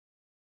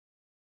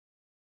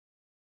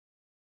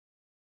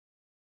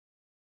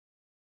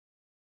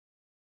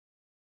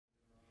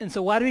And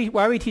so why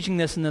are we teaching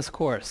this in this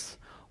course?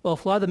 Well,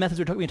 for a lot of the methods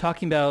we're going to be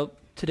talking about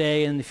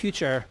today and in the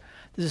future,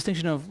 the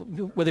distinction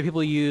of whether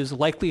people use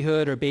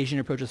likelihood or Bayesian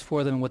approaches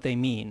for them and what they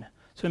mean.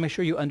 So to make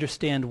sure you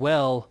understand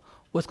well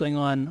what's going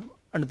on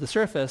under the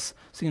surface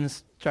so you can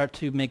start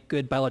to make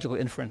good biological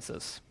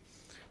inferences.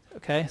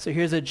 Okay, so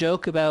here's a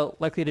joke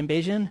about likelihood and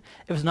Bayesian.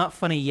 If it's not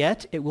funny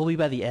yet, it will be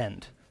by the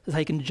end. This is how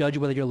you can judge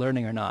whether you're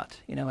learning or not.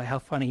 You know, how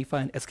funny you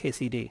find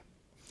SKCD.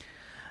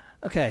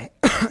 Okay,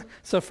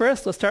 so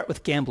first let's start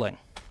with gambling.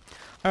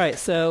 All right,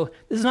 so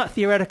this is not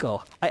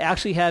theoretical. I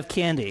actually have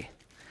candy.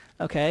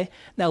 Okay,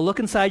 now look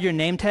inside your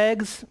name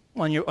tags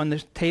on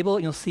the table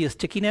and you'll see a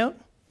sticky note.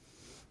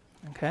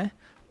 Okay,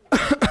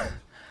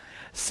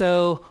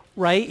 so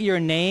write your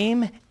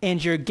name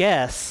and your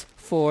guess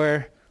for,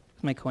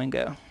 where'd my coin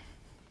go?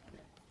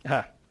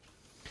 Aha.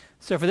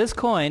 So for this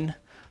coin,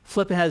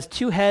 flip it has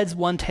 2 heads,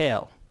 1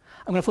 tail.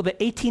 I'm going to flip it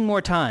 18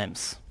 more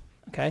times.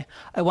 Okay,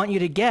 I want you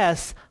to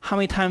guess how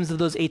many times of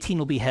those 18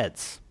 will be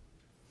heads.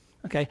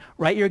 Okay,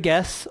 write your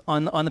guess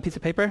on the piece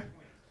of paper.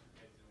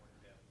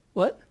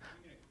 What?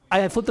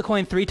 I flipped the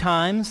coin 3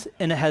 times,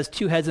 and it has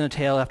 2 heads and a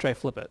tail after I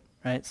flip it.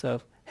 Right,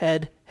 so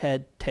head,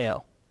 head,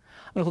 tail.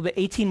 I'm going to flip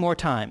it 18 more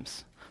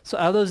times. So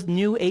out of those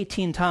new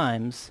 18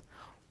 times,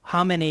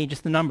 how many,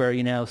 just the number,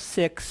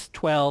 6,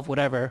 12,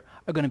 whatever,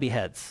 are going to be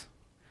heads?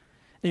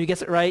 And if you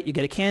guess it right, you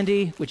get a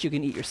candy, which you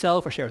can eat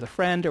yourself or share with a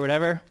friend or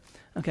whatever.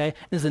 Okay,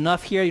 there's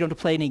enough here. You don't have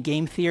to play any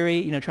game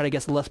theory. Try to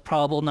guess the less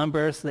probable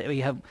numbers so that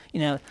you have,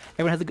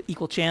 everyone has an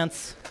equal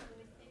chance.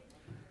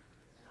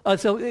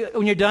 So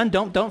when you're done,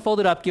 don't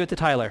fold it up. Give it to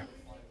Tyler.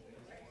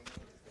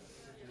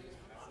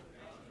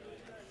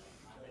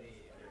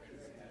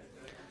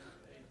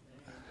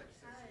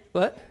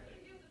 What?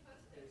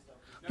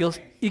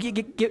 You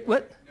get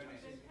what?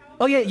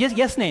 Oh yeah,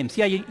 yes names.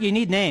 Yeah, you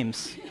need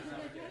names.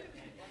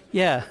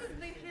 Yeah.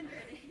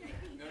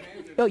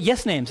 Oh,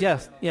 yes names.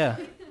 Yes, yeah.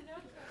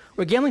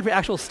 We're gambling for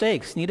actual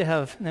stakes. You need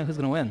to know who's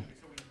going to win.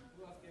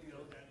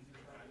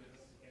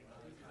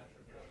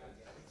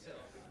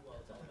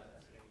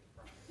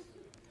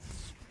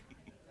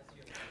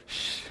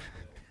 Shh.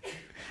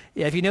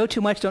 Yeah, if you know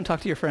too much, don't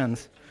talk to your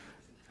friends.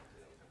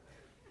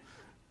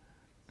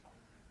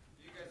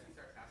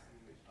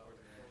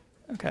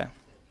 Okay.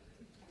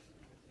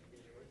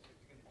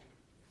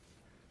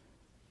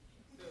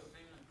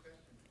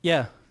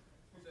 Yeah.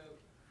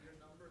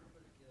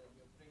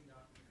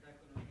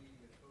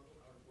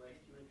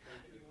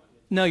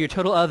 No, your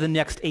total out of the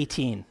next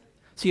 18.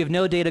 So you have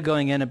no data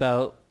going in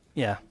about,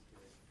 yeah.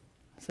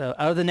 So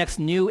out of the next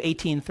new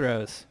 18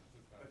 throws.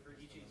 But for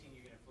each 18,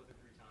 you're going to flip it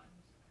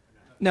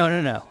 3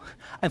 times? No.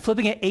 I'm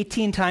flipping it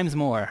 18 times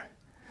more.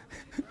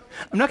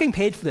 I'm not getting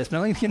paid for this, but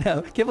only, can't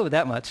flip it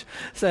that much.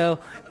 So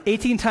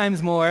 18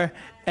 times more,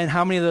 and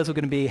how many of those are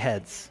going to be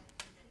heads?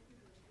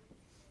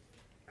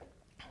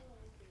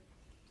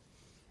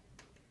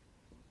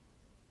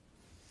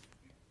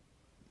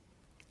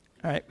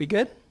 All right, we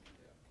good?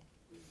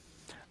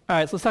 All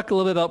right, so let's talk a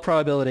little bit about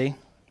probability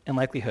and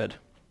likelihood.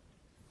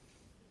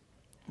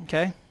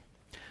 Okay?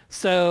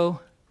 So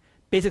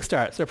basic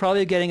start. So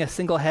probably getting a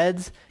single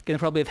heads, getting the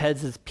probability of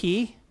heads is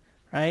P,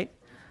 right?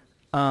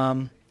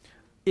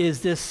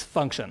 Is this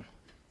function.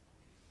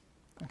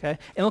 Okay?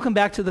 And we'll come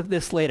back to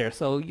this later,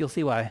 so you'll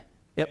see why.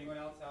 Yep. Anyone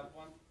else have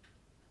one?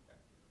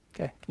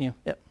 Okay, can you?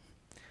 Yep.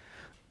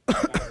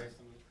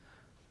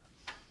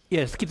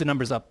 Yeah, just keep the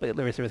numbers up, but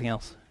erase everything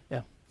else.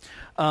 Yeah.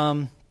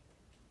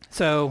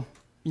 So,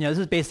 this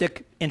is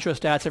basic intro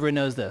stats. Everyone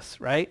knows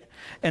this, right?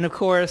 And of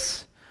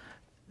course,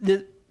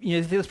 this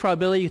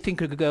probability you think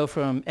could go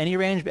from any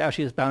range, but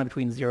actually is bounded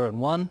between 0 and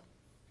 1.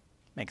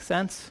 Makes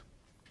sense.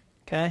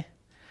 Okay.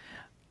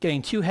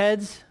 Getting 2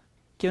 heads,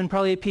 given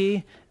probability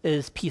P,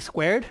 is P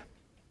squared.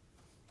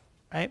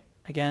 Right?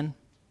 Again,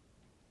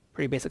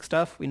 pretty basic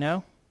stuff, we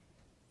know.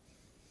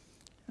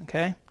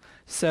 Okay.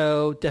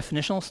 So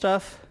definitional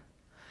stuff.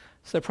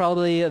 So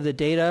probability of the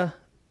data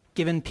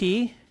given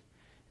P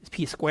is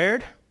P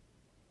squared.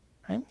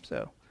 Right?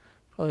 So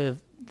probability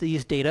of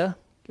these data,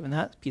 given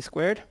that, is P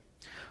squared.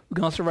 We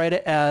can also write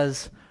it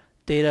as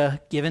data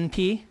given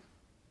P,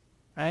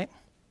 right?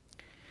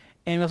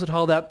 And we also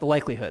call that the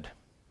likelihood,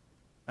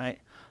 right?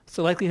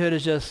 So likelihood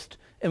is just,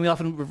 and we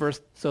often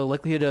reverse, so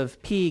likelihood of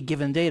P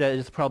given data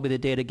is probably the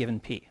data given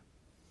P.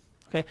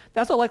 Okay,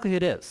 that's all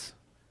likelihood is.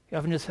 You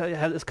often just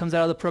have this comes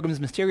out of the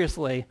programs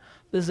mysteriously.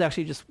 This is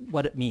actually just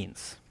what it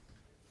means.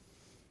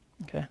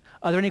 Okay,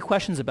 are there any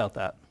questions about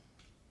that?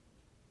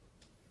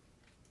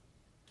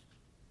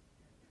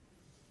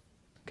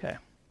 Okay.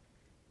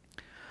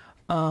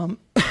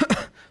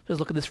 Just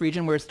look at this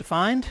region where it's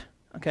defined.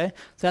 Okay,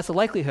 so that's the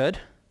likelihood.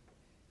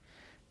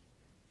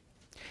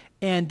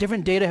 And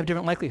different data have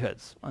different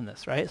likelihoods on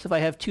this, right? So if I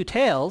have 2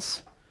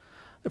 tails,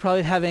 they're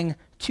probably having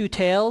 2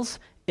 tails.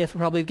 If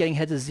probably getting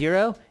heads is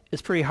 0,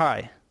 is pretty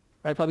high,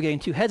 right? Probably getting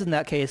 2 heads in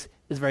that case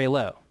is very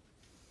low.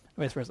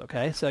 Vice versa.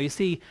 Okay, so you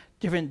see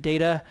different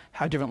data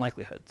have different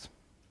likelihoods,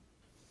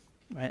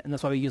 right? And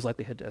that's why we use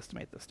likelihood to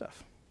estimate this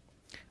stuff.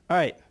 All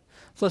right,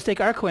 so let's take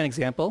our coin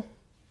example.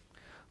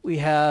 We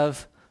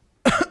have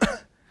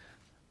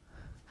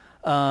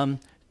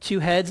 2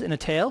 heads and a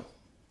tail.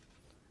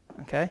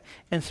 Okay,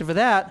 and so for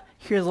that,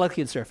 here's the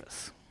likelihood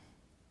surface.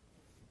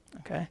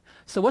 Okay,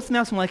 so what's the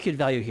maximum likelihood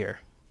value here?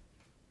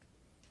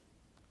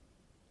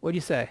 What do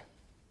you say?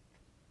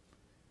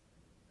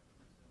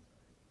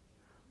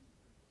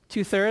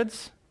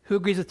 2/3? Who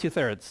agrees with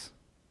 2/3?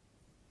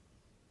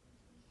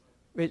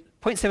 Wait,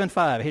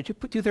 0.75. Here,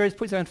 2/3,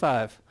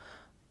 0.75.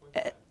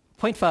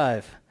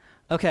 0.5.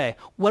 Okay,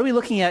 what are we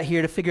looking at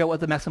here to figure out what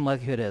the maximum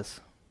likelihood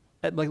is?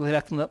 Like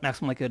the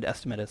maximum likelihood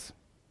estimate is?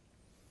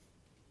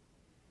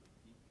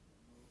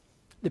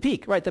 The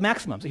peak, right, the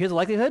maximum. So here's the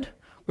likelihood.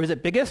 Where is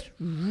it biggest?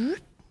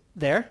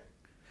 There.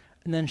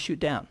 And then shoot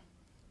down.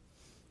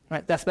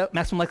 Right, that's what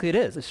maximum likelihood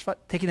is. It's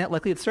taking that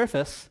likelihood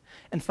surface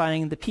and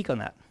finding the peak on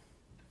that.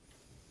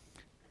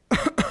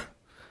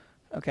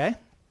 Okay?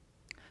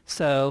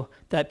 So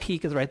that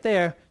peak is right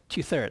there,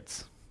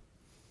 2/3.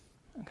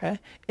 Okay?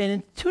 And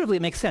intuitively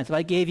it makes sense. If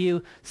I gave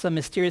you some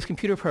mysterious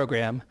computer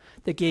program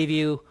that gave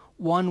you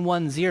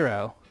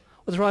 110,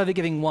 what's wrong with it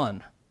giving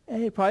 1?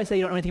 You'd probably say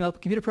you don't know anything about the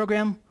computer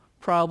program.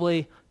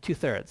 Probably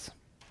 2/3,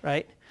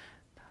 right?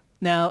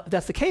 Now, if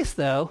that's the case,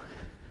 though,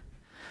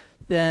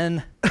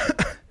 then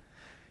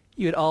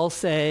you would all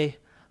say,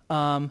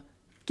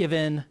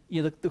 given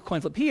the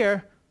coin flip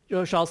here,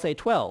 you should all say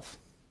 12,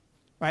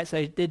 right? So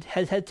I did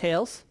head,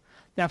 tails.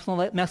 The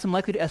maximum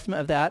likelihood estimate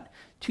of that,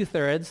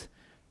 2/3,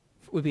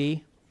 would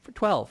be for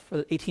 12, for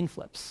the 18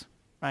 flips,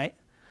 right?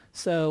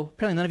 So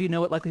apparently none of you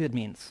know what likelihood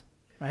means,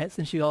 right?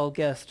 Since you all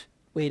guessed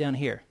way down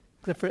here,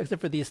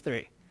 except for these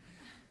 3.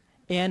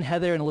 Anne,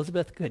 Heather, and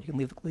Elizabeth, good. You can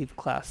leave the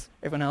class.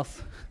 Everyone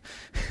else,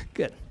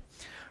 good.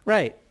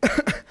 Right.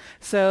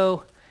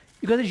 So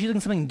you guys are using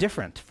something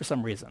different for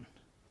some reason.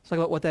 Let's talk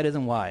about what that is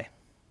and why.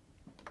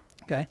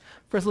 Okay.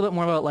 First, a little bit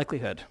more about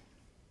likelihood.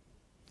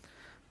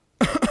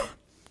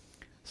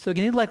 So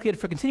you need likelihood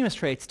for continuous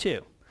traits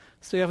too.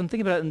 So you often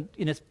think about it,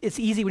 and it's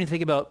easy when you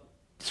think about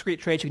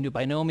discrete traits. You can do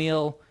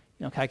binomial,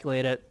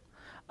 calculate it.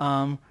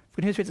 For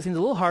continuous traits, it seems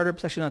a little harder, but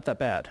it's actually not that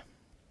bad.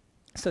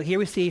 So here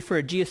we see for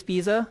a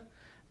geospiza,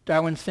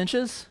 Darwin's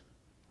finches,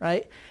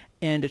 right,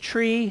 and a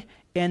tree,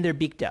 and their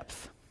beak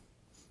depth.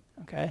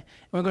 Okay, and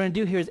what we're going to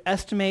do here is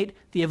estimate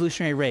the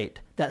evolutionary rate,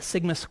 that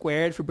sigma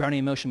squared for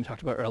Brownian motion we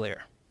talked about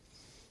earlier.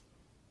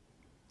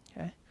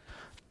 Okay,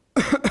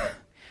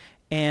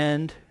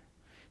 and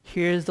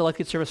here's the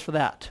likelihood surface for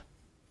that,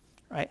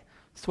 right?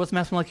 So what's the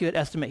maximum likelihood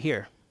estimate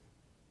here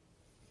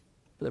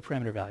for the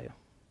parameter value?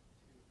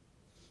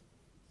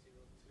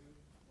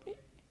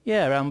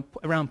 Yeah, around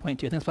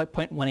 0.2. I think it's like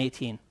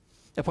 0.118.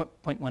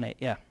 0.18,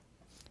 yeah.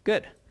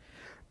 Good.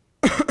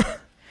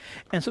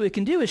 And so what we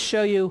can do is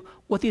show you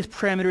what these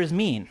parameters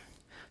mean.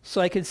 So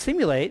I could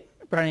simulate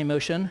Brownian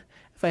motion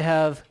if I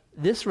have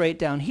this rate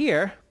down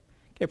here,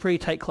 get a pretty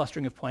tight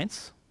clustering of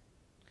points.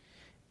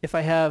 If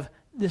I have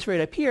this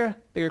rate up here,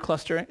 bigger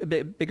clustering, a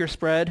bit bigger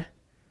spread,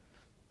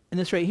 and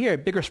this right here,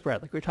 bigger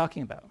spread, like we were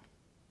talking about,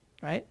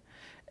 right?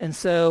 And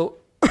so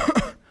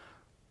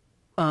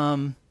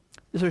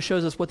this sort of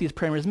shows us what these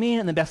parameters mean,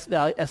 and the best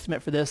value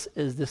estimate for this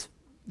is this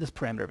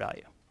parameter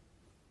value.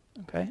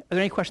 Okay, are there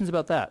any questions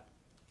about that?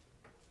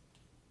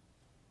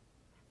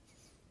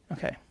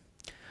 Okay,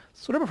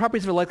 so what are the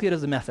properties of likelihood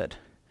as a method?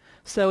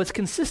 So it's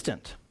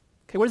consistent.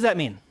 Okay, what does that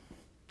mean?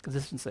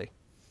 Consistency.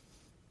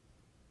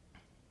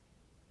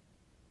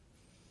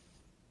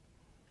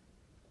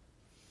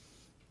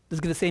 Does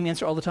it give the same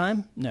answer all the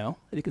time? No,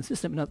 it'd be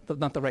consistent, but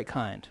not the right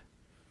kind.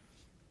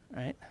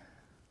 Right?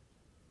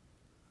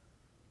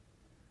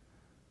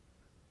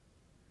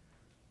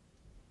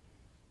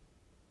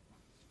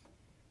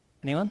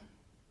 Anyone?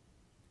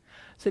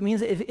 So it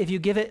means that if you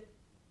give it,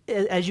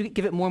 as you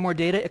give it more and more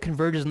data, it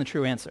converges in the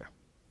true answer,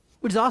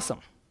 which is awesome,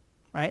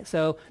 right?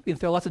 So you can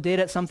throw lots of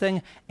data at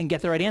something and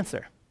get the right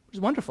answer, which is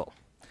wonderful.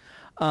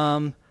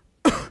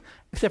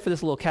 Except for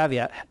this little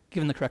caveat,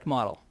 given the correct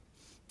model,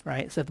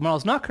 right? So if the model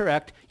is not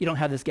correct, you don't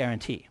have this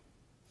guarantee,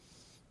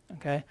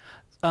 okay?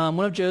 One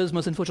of Joe's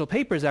most influential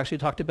papers actually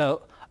talked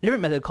about a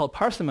different method called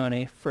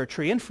parsimony for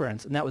tree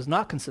inference, and that was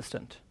not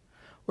consistent.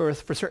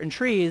 Whereas for certain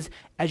trees,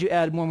 as you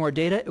add more and more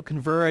data, it will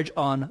converge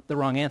on the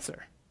wrong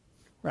answer,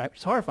 right? Which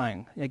is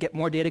horrifying. Get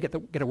more data,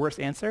 get a worse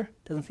answer.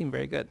 Doesn't seem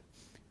very good,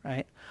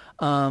 right?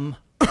 But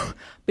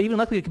even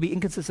likely it could be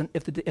inconsistent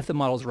if the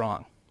model is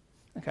wrong.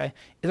 Okay,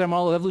 is our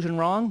model of evolution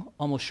wrong?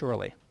 Almost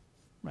surely,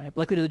 right? But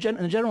likely in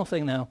the general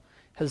thing though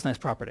has this nice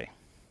property.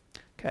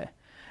 Okay,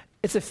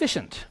 it's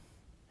efficient.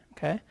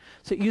 Okay,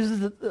 so it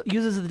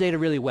uses the data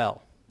really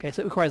well. Okay,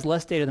 so it requires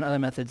less data than other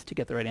methods to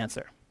get the right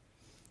answer.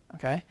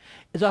 Okay,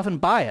 it's often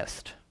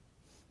biased.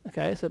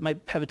 Okay, so it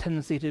might have a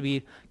tendency to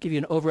give you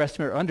an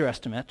overestimate or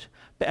underestimate,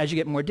 but as you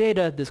get more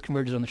data, this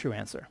converges on the true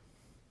answer.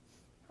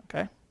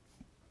 Okay,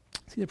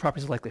 see the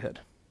properties of likelihood.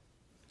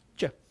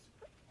 Joe.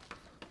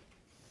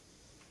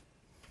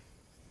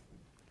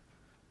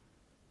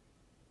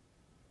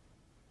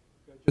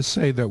 Just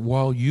say that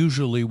while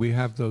usually we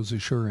have those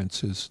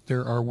assurances,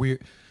 there are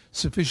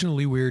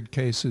sufficiently weird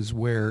cases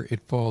where it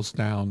falls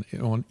down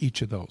on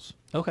each of those.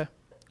 Okay.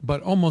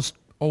 But almost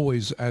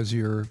always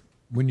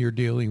when you're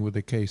dealing with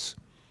a case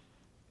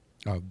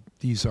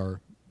these are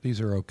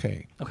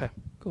okay. Okay,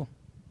 cool.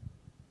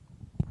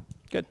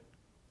 Good.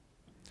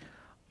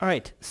 All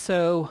right,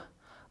 so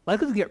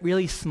likelihoods get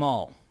really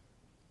small,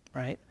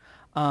 right?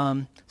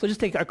 So just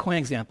take our coin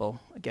example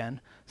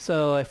again.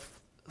 So if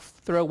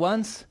throw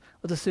once,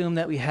 let's assume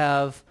that we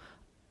have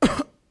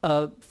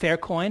a fair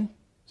coin,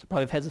 so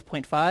probably heads of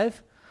 0.5.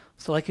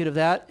 So likelihood of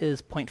that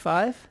is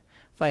 0.5.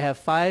 If I have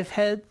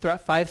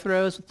 5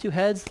 throws with 2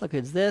 heads,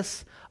 likelihood is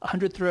this.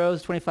 100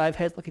 throws, 25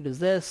 heads, likelihood is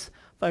this.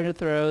 500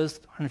 throws,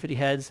 150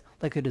 heads,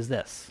 likelihood is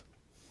this.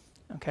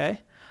 Okay?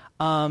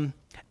 At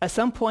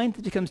some point,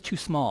 it becomes too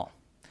small.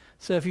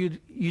 So if you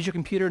use your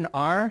computer in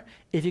R,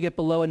 if you get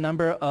below a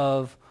number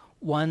of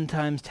 1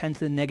 times 10 to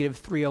the negative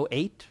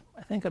 308,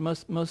 I think on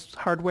most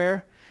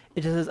hardware,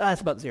 it just says,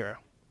 it's about 0,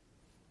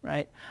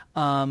 right?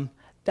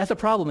 That's a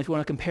problem if you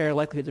want to compare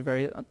likelihoods of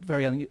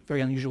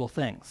very unusual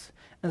things.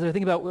 And so I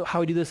think about how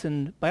we do this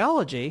in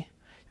biology,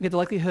 you get the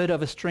likelihood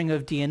of a string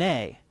of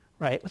DNA,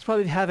 right? It's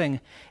probably having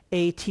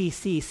A, T,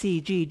 C, C,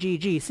 G, G,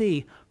 G,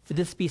 C for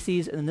this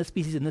species and then this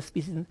species and this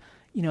species.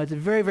 You know, it's a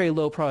very, very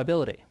low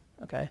probability,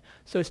 okay?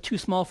 So it's too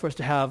small for us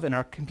to have in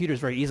our computers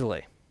very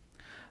easily.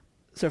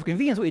 So for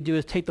convenience, what we do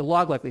is take the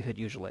log likelihood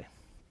usually,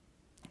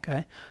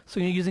 okay? So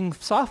when you're using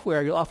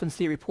software, you'll often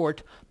see it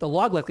report the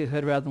log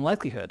likelihood rather than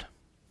likelihood,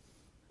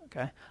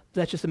 okay?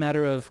 That's just a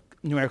matter of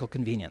numerical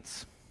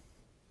convenience.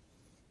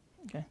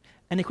 Okay.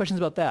 Any questions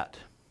about that?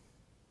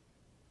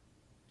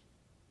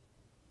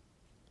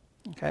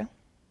 Okay.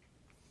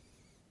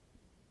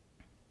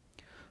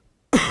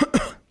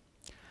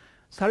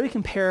 So how do we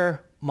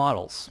compare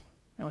models?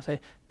 I would say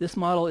this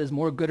model is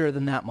more gooder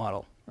than that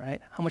model, right?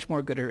 How much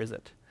more gooder is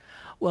it?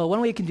 Well, one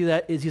way you can do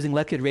that is using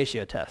likelihood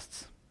ratio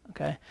tests.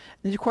 Okay. And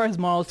this requires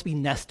models to be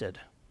nested.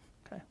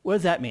 Okay. What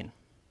does that mean?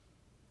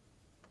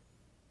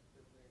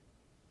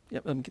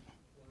 Yep.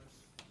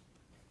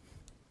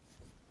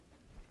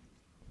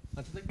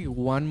 Typically,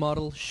 one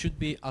model should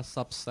be a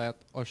subset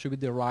or should be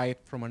derived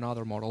from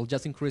another model,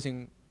 just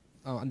increasing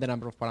the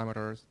number of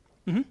parameters,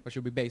 or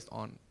should be based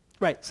on.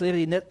 Right, so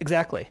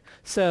exactly.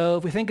 So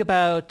if we think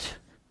about,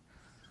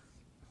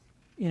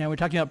 we were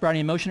talking about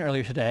Brownian motion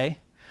earlier today.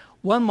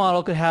 One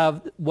model could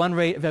have one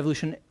rate of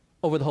evolution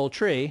over the whole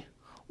tree.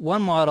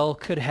 One model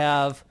could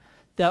have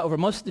that over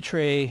most of the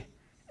tree,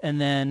 and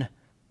then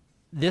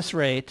this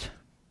rate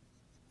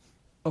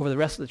over the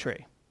rest of the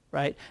tree.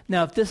 Right?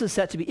 Now, if this is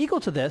set to be equal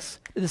to this,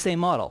 it's the same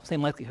model,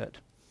 same likelihood,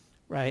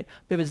 right?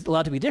 But if it's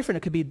allowed to be different, it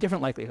could be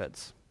different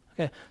likelihoods.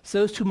 Okay? So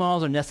those two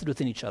models are nested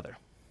within each other.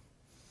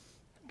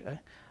 Okay?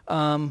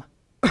 One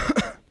is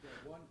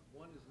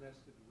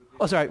nested within.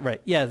 Oh, sorry, right.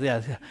 Yeah.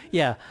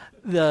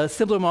 The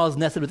simpler model is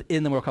nested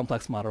within the more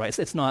complex model, right?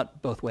 So it's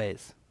not both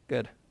ways.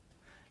 Good.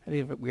 I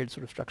have a weird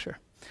sort of structure.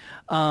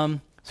 So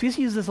we used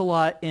to use this a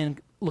lot in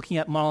looking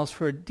at models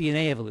for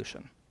DNA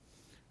evolution,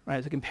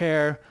 right? So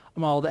compare a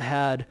model that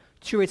had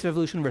 2 rates of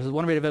evolution versus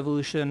 1 rate of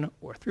evolution,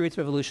 or 3 rates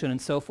of evolution, and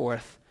so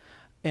forth,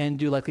 and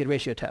do likelihood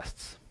ratio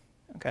tests.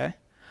 Okay?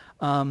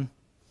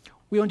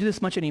 We don't do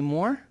this much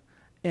anymore,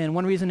 and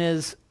one reason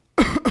is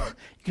you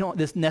don't want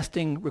this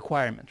nesting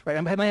requirement, right?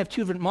 I might have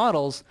 2 different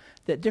models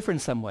that differ in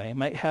some way. I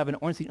might have an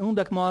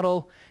Ornstein-Uhlenbeck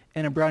model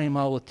and a Brownian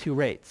model with 2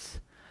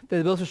 rates.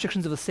 They're both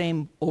restrictions of the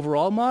same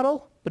overall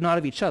model, but not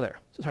of each other,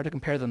 so it's hard to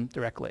compare them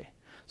directly.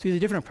 So we use a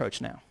different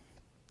approach now,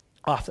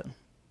 often.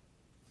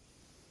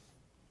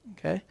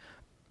 Okay?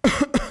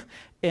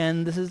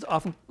 And this is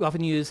often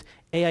use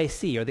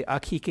AIC, or the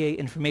Akike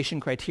Information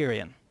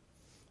Criterion.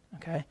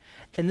 Okay?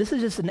 And this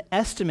is just an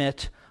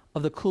estimate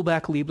of the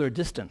Kullback-Leibler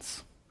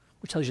distance,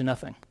 which tells you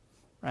nothing,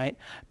 right?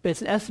 But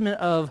it's an estimate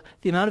of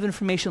the amount of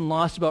information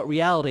lost about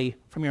reality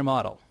from your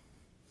model.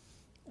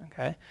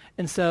 Okay?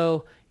 And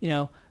so,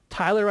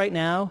 Tyler right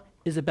now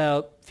is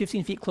about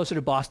 15 feet closer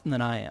to Boston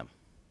than I am,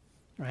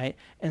 right?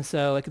 And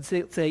so I could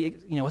say what's the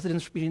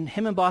difference between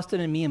him in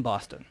Boston and me in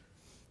Boston?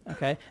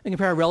 Okay? And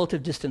compare our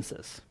relative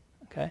distances.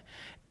 Okay?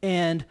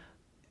 And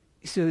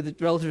so the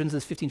relative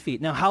distance is 15 feet.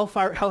 Now, how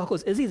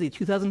close is he? Is he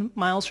 2,000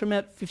 miles from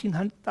it?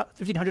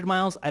 1,500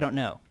 miles? I don't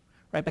know.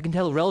 Right? But I can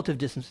tell the relative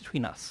distance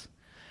between us.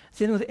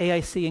 Same thing with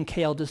AIC and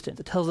KL distance.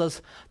 It tells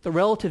us the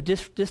relative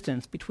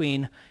distance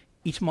between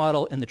each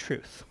model and the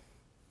truth.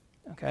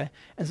 Okay?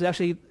 And so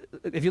actually,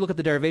 if you look at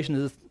the derivation,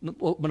 there's this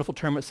wonderful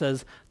term that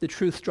says the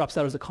truth drops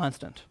out as a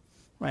constant.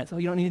 Right? So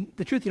you don't need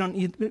the truth. You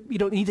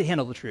don't need to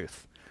handle the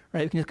truth.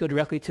 Right? You can just go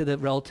directly to the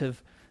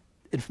relative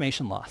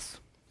information loss.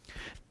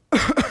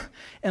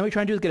 And what we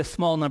try and do is get a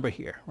small number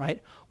here, right?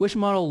 Which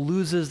model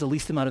loses the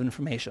least amount of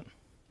information?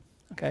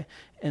 Okay?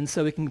 And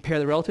so we can compare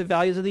the relative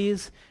values of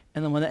these,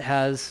 and the one that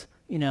has,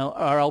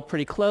 are all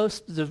pretty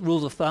close. The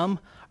rules of thumb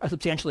are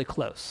substantially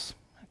close.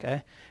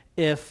 Okay?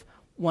 If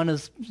one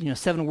is,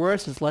 7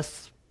 worse, it's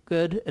less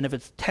good, and if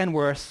it's 10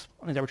 worse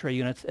on these arbitrary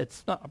units,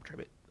 it's not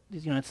arbitrary, but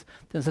these units,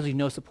 then essentially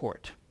no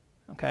support.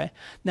 Okay?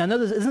 Now, note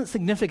this isn't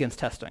significance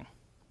testing.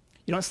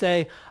 You don't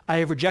say, I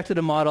have rejected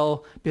a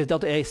model because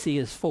delta AIC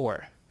is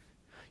 4.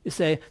 You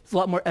say, there's a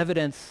lot more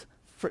evidence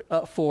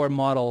for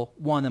model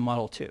 1 than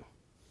model 2.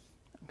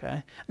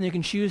 Okay? And you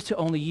can choose to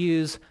only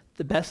use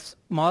the best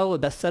model, the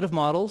best set of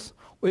models,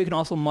 or you can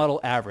also model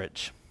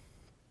average.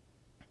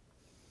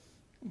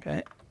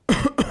 Okay.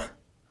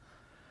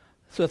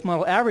 So with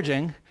model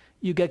averaging,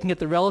 you can get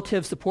the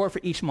relative support for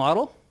each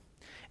model,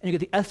 and you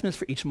get the estimates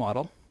for each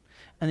model,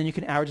 and then you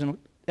can average them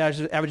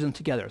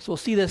together. So we'll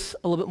see this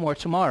a little bit more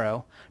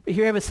tomorrow. But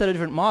here I have a set of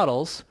different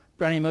models,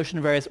 Brownian motion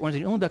and various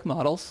Ornstein-Uhlenbeck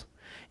models,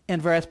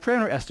 and various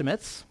parameter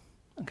estimates.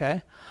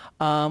 Okay,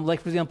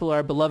 like for example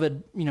our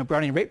beloved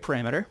Brownian rate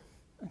parameter.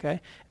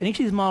 Okay, and each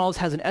of these models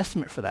has an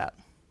estimate for that.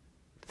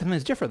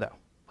 Sometimes differ though,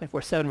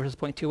 0.47 versus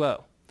 0.20. And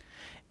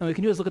what we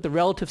can do is look at the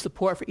relative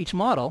support for each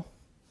model,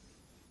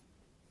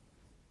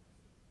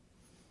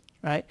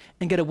 right,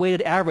 and get a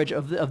weighted average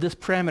of this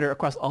parameter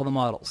across all the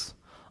models,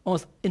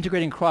 almost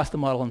integrating across the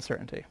model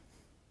uncertainty.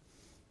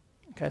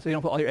 Okay, so you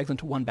don't put all your eggs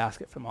into one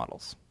basket for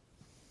models.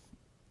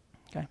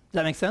 Okay, does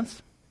that make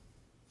sense?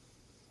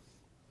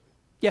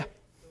 Yeah.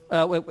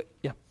 Yeah. What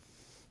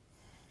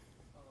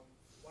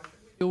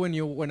should we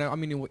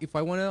do if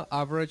I want to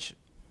average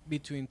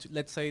between,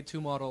 let's say, two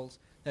models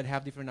that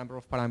have different number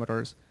of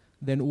parameters,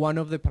 then one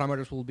of the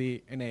parameters will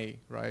be NA,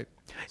 right?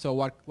 So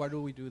what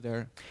do we do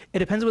there? It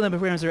depends whether the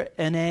parameters are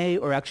NA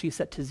or actually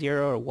set to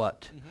 0 or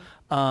what.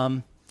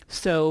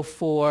 So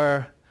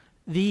for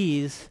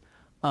these,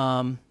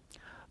 in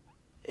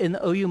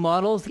the OU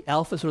models, the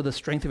alpha is sort of the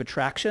strength of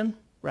attraction,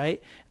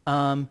 right?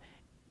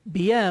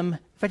 BM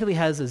effectively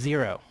has a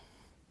 0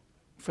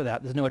 for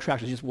that. There's no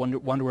attraction. You just wander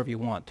wherever you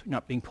want. You're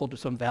not being pulled to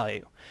some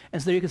value.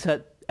 And so you can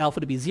set alpha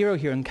to be 0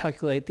 here and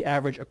calculate the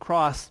average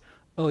across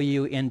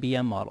OU and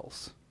BM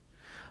models.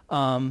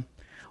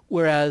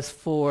 Whereas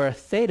for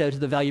theta, to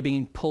the value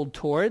being pulled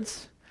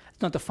towards,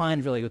 it's not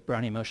defined really with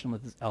Brownian motion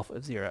with alpha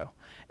of 0.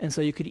 And so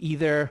you could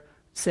either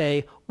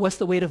say, what's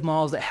the weight of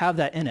models that have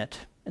that in it?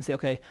 And say,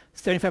 okay,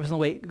 75% of the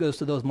weight goes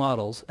to those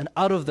models, and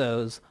out of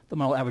those, the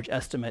model average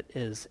estimate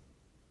is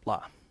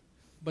blah.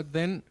 But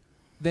then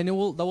that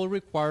will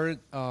require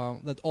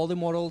that all the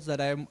models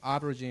that I'm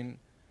averaging,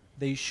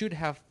 they should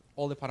have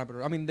all the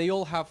parameters. I mean,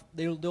 they'll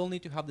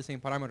need to have the same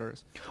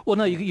parameters. Well,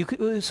 no, you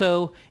could,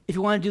 so if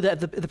you want to do that,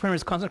 the parameter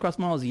is constant across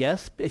models,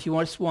 yes. But if you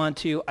just want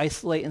to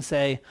isolate and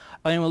say,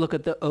 I'm going to look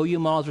at the OU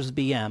models versus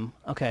BM,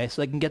 okay,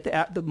 so I can get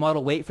the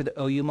model weight for the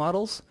OU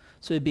models.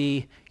 So it'd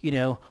be,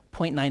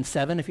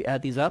 0.97 if you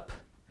add these up.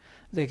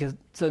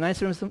 So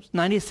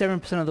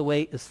 97% of the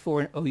weight is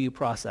for an OU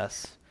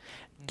process.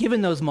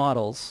 Given those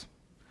models,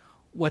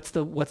 what's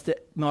the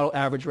model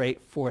average rate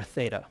for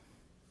theta?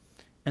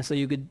 And so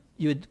you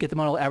would get the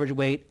model average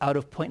weight out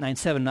of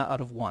 0.97, not out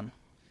of 1.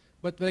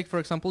 But like for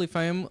example, if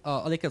I'm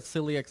like a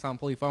silly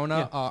example, if I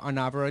wanna on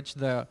average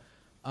the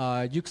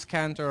Jukes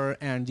Cantor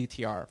and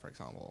GTR, for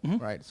example,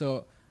 right?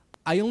 So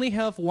I only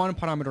have one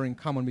parameter in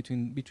common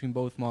between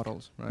both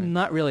models, right?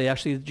 Not really.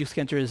 Actually, Jukes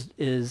Cantor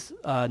is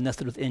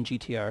nested within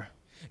GTR.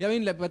 Yeah, I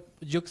mean, but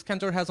Jukes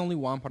Cantor has only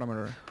one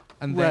parameter.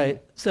 And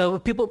right. So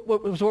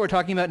what we're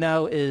talking about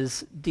now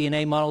is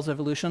DNA models of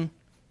evolution.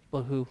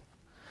 Well,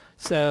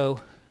 so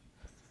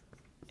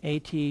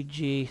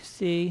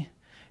ATGC,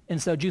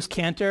 and so Jukes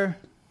Cantor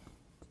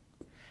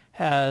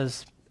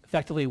has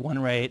effectively one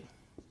rate.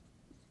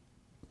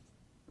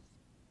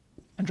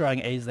 I'm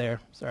drawing A's there.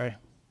 Sorry.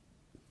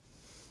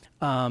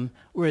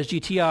 Whereas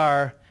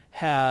GTR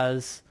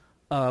has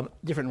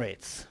different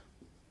rates.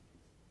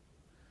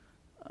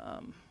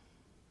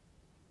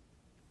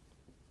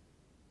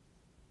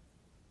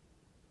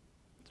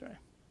 Sorry,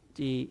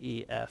 D,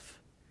 E, F.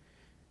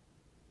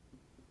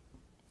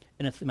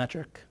 And it's the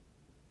metric.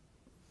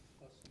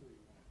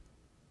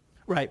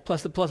 Right,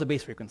 plus the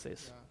base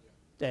frequencies.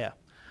 Yeah.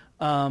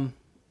 But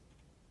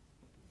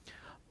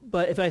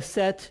if I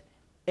set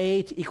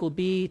A to equal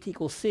B to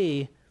equal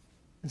C,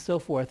 and so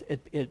forth,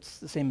 it's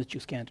the same as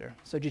Jukes Cantor.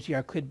 So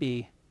GTR could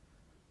be,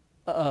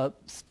 so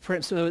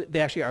they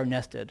actually are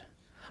nested.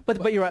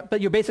 But you're right. But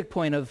your basic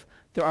point of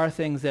there are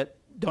things that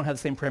don't have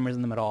the same parameters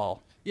in them at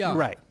all. Yeah.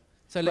 Right.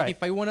 So like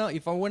if I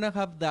wanna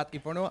have that,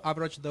 if I wanna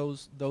average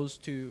those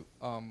two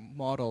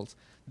models,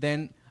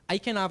 then I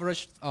can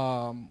average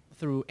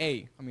through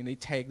A. I mean, they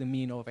take the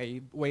mean of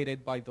A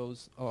weighted by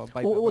those. No,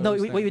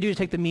 what you do is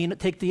take the mean,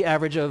 take the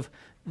average of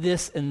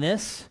this and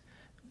this,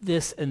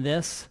 this and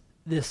this,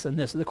 this and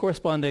this, the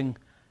corresponding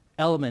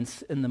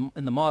elements in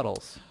the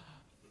models.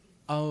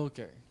 Oh,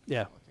 okay.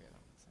 Yeah. Okay, that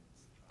makes sense.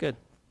 Good.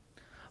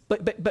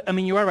 But I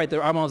mean, you are right.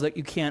 There are models that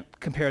you can't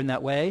compare in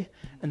that way,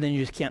 and then you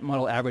just can't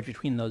model average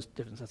between those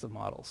different sets of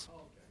models. Oh,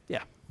 okay.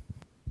 Yeah.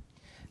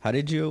 How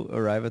did you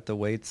arrive at the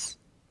weights?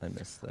 I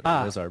missed that.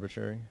 It was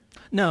arbitrary?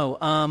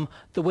 No.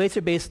 The weights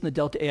are based on the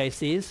delta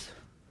AICs.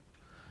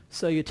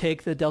 So you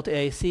take the delta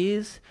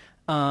AICs,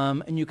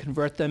 and you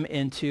convert them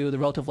into the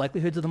relative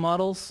likelihoods of the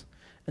models,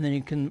 and then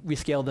you can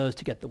rescale those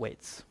to get the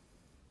weights.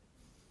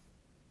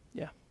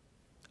 Yeah.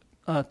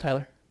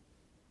 Tyler?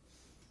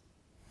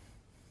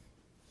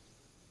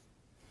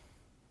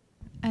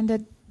 And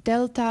the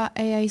delta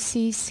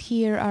AICs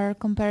here are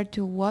compared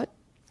to what?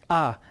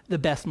 The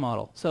best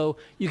model. So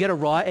you get a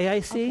raw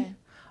AIC,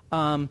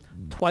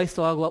 twice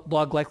the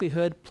log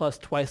likelihood plus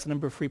twice the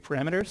number of free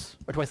parameters,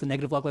 or twice the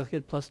negative log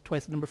likelihood plus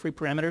twice the number of free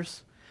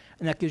parameters.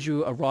 and that gives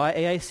you a raw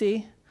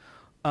AIC,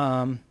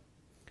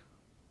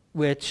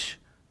 which,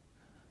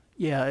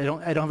 yeah, I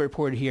don't have it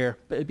reported here,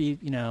 but it'd be,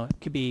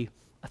 it could be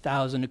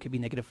 1,000, it could be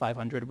negative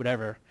 500,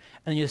 whatever.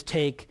 And then you just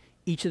take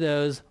each of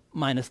those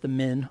minus the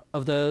min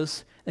of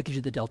those. That gives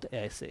you the delta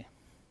AIC.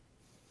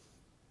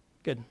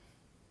 Good.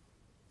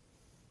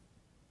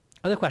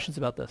 Other questions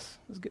about this?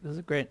 This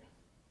is great.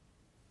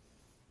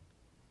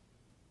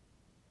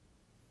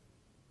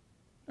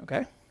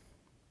 Okay.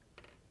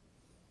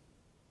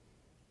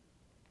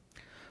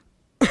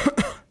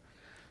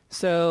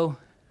 So,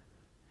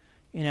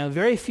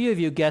 very few of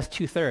you guess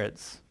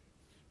 2/3,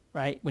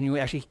 right? When you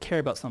actually care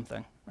about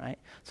something, right?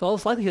 So all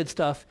this likelihood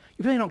stuff,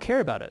 you really don't care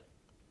about it,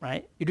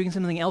 right? You're doing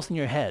something else in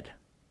your head.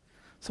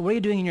 So what are you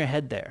doing in your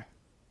head there?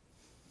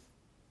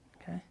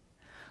 Okay.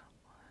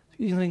 So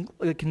using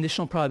something like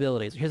conditional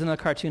probabilities. Here's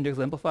another cartoon to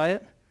exemplify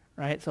it,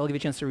 right? So I'll give you a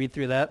chance to read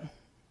through that.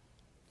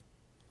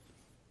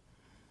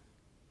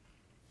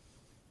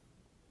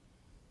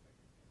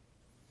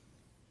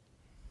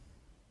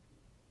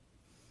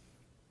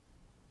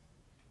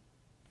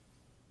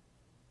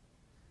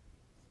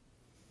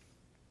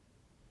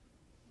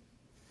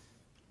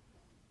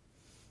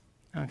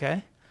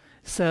 Okay,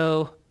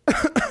 so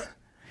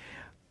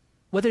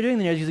what they're doing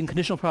there is using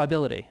conditional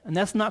probability, and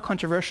that's not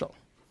controversial.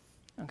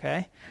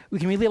 Okay, we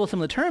can relabel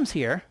some of the terms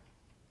here,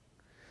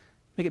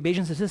 make it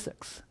Bayesian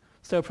statistics.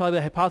 So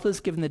probability of the hypothesis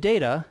given the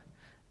data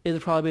is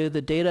the probability of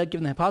the data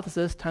given the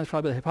hypothesis times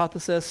probability of the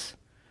hypothesis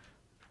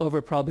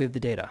over probability of the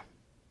data.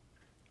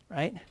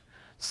 Right?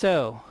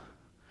 So,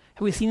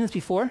 have we seen this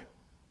before?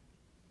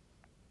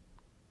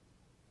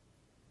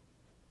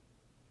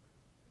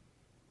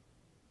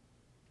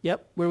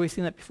 Yep, where have we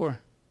seen that before?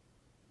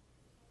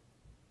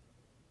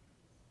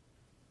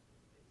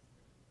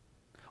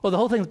 Well, the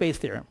whole thing's Bayes'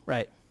 theorem,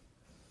 right?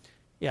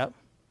 Yep.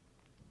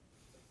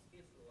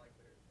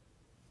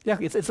 Yeah,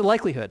 it's a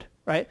likelihood,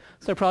 right?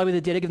 So probably the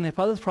data given the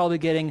hypothesis, probably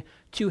getting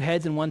 2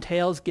 heads and 1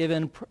 tails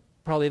given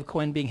probably the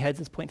coin being heads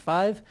is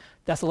 0.5.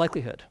 That's a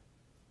likelihood,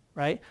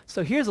 right?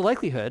 So here's a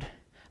likelihood.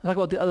 I'll talk about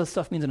what the other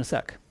stuff means in a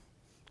sec.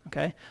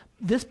 Okay?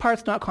 This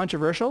part's not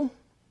controversial,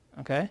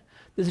 okay?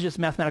 This is just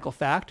mathematical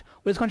fact.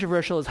 What is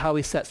controversial is how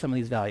we set some of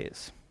these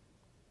values.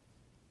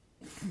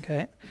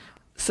 Okay,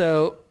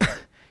 so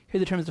here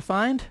the terms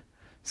defined.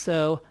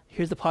 So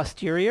here's the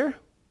posterior,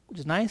 which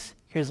is nice.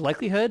 Here's the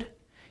likelihood.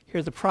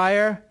 Here's the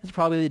prior. Here's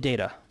probably the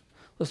data.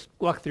 Let's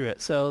walk through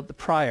it. So the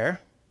prior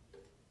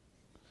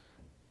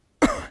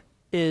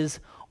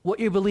is what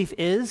your belief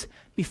is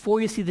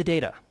before you see the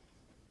data.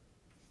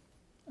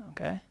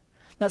 Okay,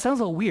 that sounds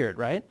a little weird,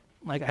 right?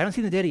 Like I haven't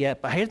seen the data yet,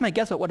 but here's my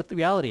guess about what the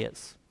reality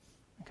is.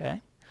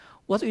 Okay,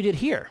 well, that's what you did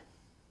here,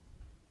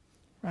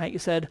 right? You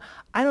said,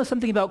 I know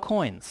something about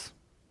coins,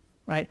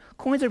 right?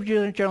 Coins are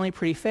generally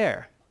pretty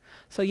fair.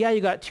 So yeah,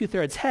 you got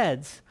 2/3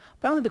 heads,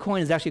 but I don't think the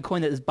coin is actually a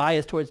coin that is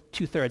biased towards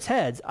 2/3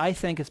 heads. I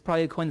think it's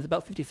probably a coin that's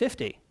about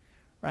 50-50,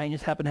 right? And you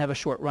just happen to have a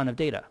short run of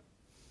data,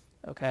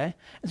 okay?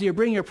 And so you're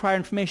bringing your prior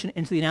information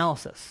into the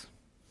analysis,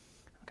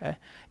 okay?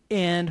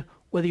 And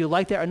whether you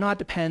like that or not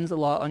depends a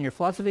lot on your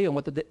philosophy and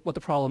what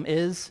the problem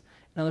is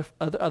and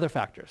other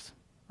factors.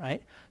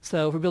 Right?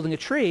 So if we're building a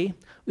tree,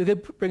 we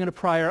could bring in a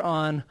prior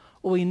on,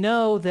 well, we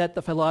know that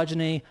the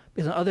phylogeny,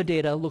 based on other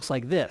data, looks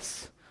like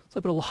this. So I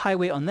put a little high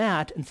weight on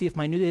that and see if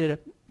my new data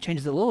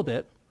changes it a little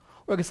bit.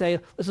 Or I could say,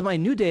 this is my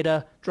new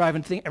data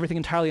driving everything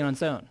entirely on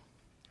its own.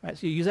 Right?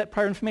 So you use that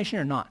prior information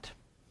or not.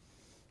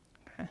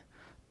 Okay.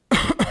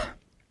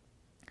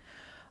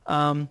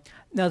 Now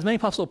there's many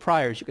possible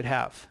priors you could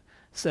have.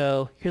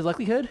 So here's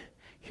likelihood.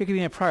 Here could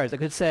be my priors. I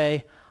could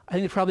say, I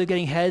think the probability of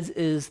getting heads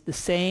is the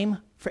same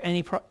for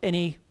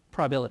any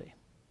probability,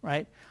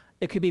 right?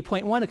 It could be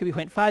 0.1, it could be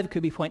 0.5, it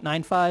could be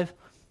 0.95,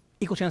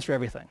 equal chance for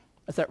everything.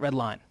 That's that red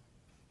line,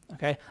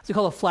 okay? So we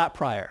call it a flat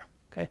prior,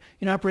 okay?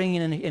 You're not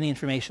bringing in any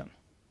information.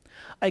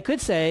 I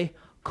could say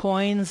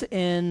coins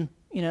in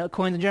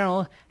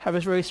general have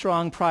a very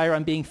strong prior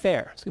on being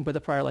fair, so we can put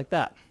the prior like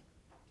that.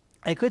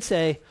 I could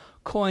say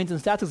coins in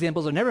stats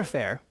examples are never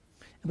fair,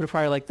 and put a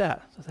prior like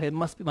that. So say it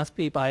must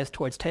be biased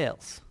towards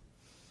tails,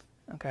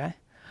 okay?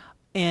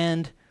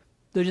 And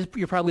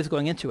your probability is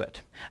going into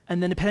it.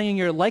 And then depending on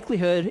your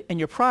likelihood and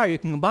your prior, you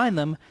can combine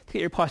them to get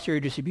your posterior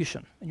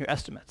distribution and your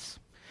estimates.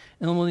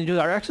 And then when we do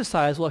our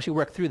exercise, we'll actually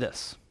work through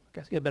this.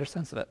 Okay, so you get a better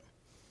sense of it.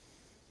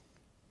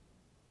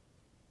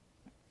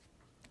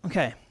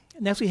 Okay,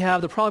 next we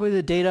have the probability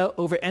of the data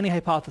over any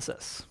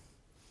hypothesis.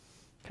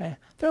 Okay,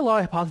 there are a lot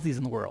of hypotheses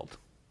in the world,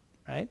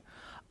 right?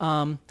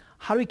 How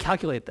do we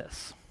calculate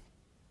this?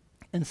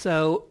 And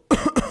so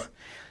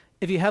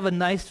if you have a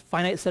nice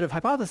finite set of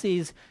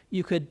hypotheses,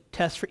 you could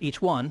test for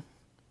each one,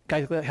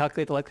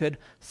 calculate the likelihood,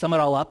 sum it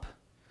all up,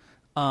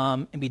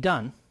 and be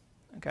done.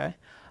 Okay?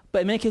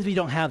 But in many cases, we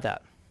don't have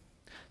that.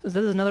 So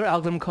this is another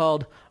algorithm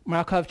called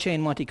Markov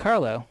chain Monte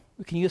Carlo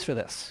we can use for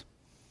this.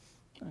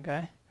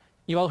 Okay?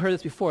 You've all heard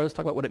this before. Let's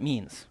talk about what it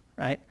means.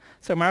 Right?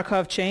 So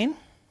Markov chain,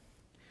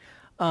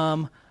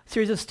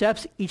 series of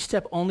steps. Each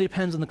step only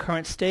depends on the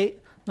current state,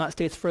 not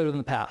states further than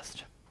the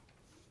past.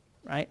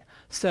 Right?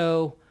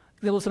 So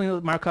Example of something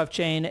with Markov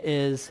chain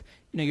is,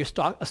 your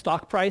a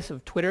stock price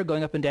of Twitter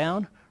going up and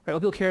down. Right?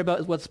 What people care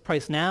about is what's the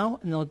price now,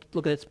 and they'll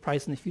look at its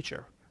price in the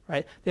future.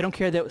 Right? They don't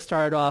care that it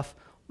started off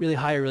really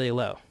high or really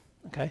low.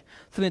 Okay?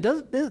 Something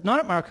that is not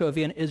at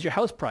Markovian is your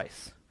house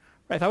price.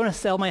 Right? If I want to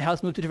sell my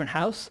house, move to a different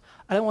house,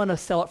 I don't want to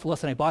sell it for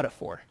less than I bought it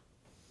for.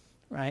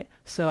 Right?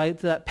 So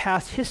that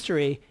past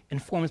history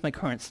informs my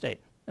current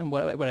state and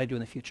what I do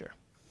in the future.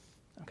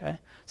 Okay?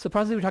 So the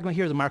process we're talking about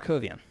here is a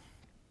Markovian.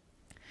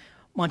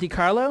 Monte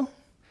Carlo,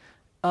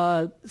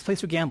 it's a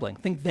place for gambling.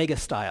 Think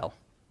Vegas style.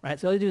 Right?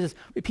 So all you do is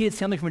repeated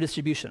sampling from a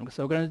distribution.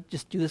 So we're going to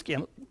just do this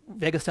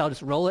Vegas style,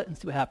 just roll it and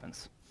see what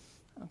happens.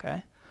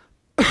 Okay?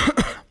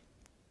 The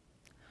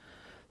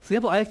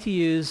example I like to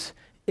use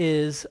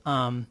is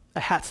a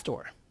hat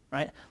store,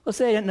 right? Let's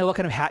say I didn't know what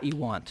kind of hat you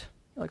want,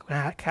 like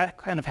what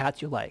kind of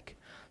hats you like.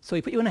 So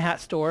we put you in a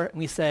hat store and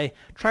we say,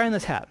 try on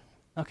this hat.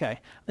 Okay.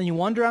 Then you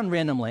wander around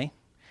randomly,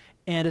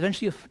 and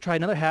eventually you try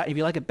another hat. If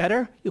you like it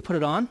better, you'll put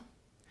it on.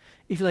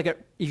 If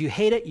you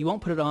hate it, you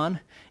won't put it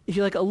on. If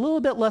you like it a little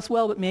bit less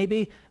well, but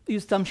maybe,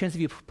 there's some chance of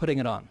you putting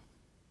it on.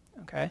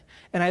 Okay?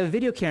 And I have a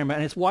video camera,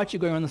 and it's watched you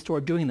going around the store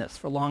doing this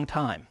for a long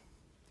time.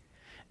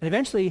 And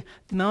eventually,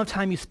 the amount of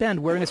time you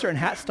spend wearing a certain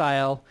hat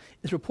style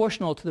is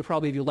proportional to the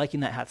probability of you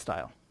liking that hat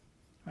style.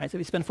 Right? So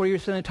if you spend 40%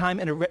 of your time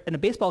in a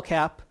baseball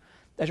cap,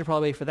 that's your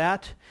probability for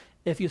that.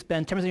 If you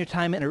spend 10% of your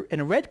time in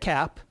a red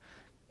cap,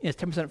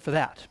 it's 10% for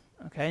that.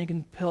 Okay? And you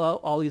can pull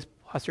out all these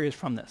posteriors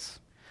from this.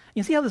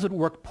 You can see how this would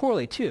work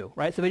poorly too,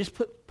 right? So if I just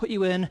put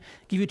you in,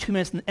 give you 2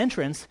 minutes in the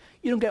entrance,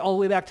 you don't get all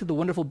the way back to the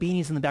wonderful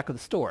beanies in the back of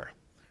the store,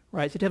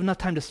 right? So you have enough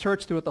time to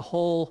search throughout the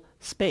whole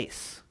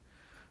space,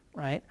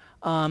 right?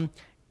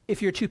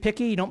 If you're too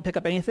picky, you don't pick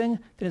up anything,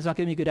 then it's not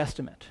giving you a good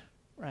estimate,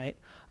 right?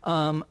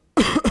 And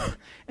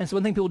so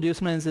one thing people do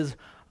sometimes is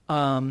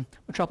multiple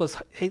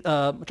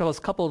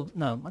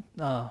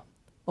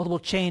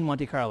chain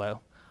Monte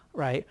Carlo,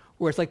 right?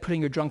 Where it's like putting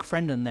your drunk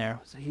friend in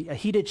there, so a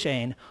heated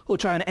chain who'll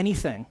try on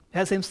anything. It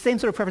has the same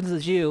sort of preferences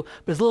as you,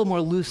 but it's a little more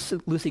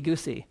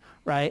loosey-goosey,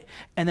 right?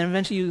 And then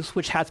eventually you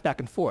switch hats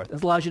back and forth.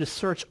 It allows you to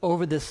search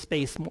over this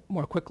space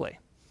more quickly.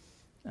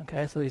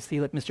 Okay, so you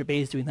see like Mr.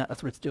 Bayes doing that,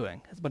 that's what it's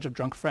doing. It's a bunch of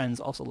drunk friends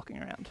also looking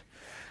around.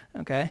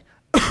 Okay?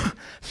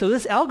 So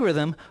this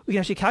algorithm, we can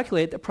actually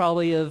calculate the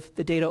probability of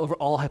the data over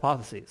all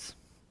hypotheses.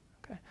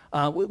 Okay?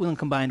 When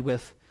combined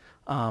with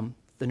the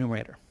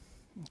numerator.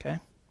 Okay?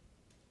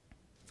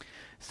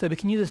 So we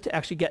can use this to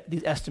actually get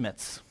these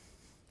estimates.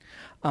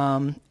 We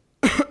can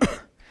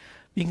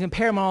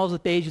compare models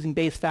with Bayes using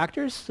Bayes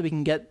factors, so we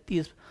can get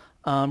these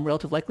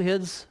relative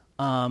likelihoods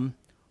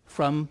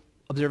from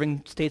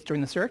observing states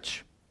during the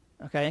search.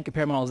 Okay, and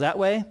compare models that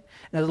way. And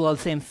it has a lot of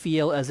the same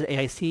feel as the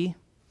AIC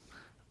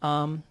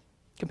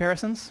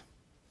comparisons.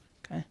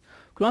 Okay.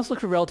 We can also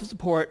look for relative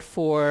support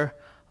for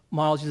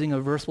models using a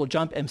reversible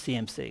jump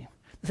MCMC.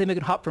 The same way I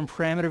can hop from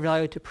parameter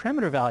value to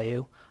parameter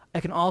value, I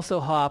can also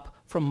hop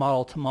from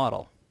model to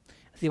model.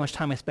 See how much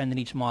time I spend in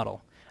each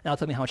model. And that'll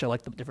tell me how much I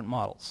like the different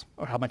models,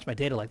 or how much my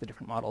data like the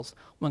different models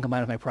when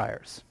combined with my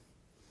priors.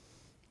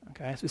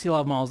 Okay, so we see a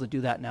lot of models that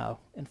do that now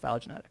in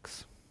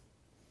phylogenetics.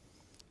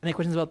 Any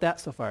questions about that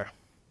so far?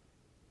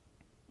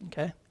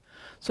 Okay,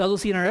 so as we'll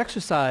see in our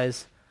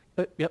exercise,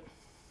 yep.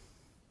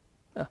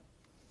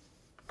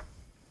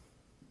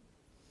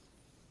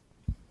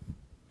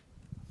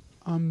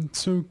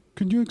 So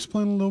could you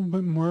explain a little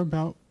bit more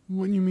about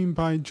what you mean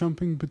by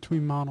jumping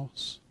between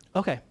models?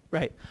 Okay,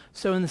 right.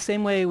 So in the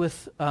same way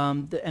with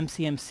the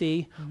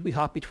MCMC, we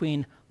hop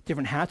between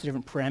different hats,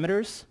 different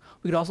parameters.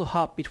 We could also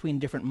hop between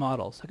different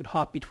models. I could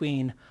hop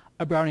between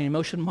a Brownian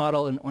motion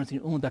model and an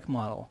Ornstein-Uhlenbeck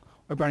model,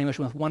 or Brownian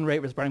motion with 1 rate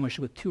versus Brownian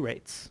motion with 2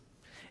 rates,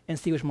 and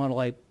see which model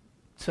I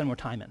spend more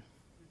time in.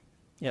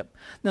 Yep.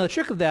 Now the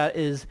trick of that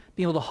is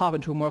being able to hop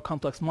into a more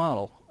complex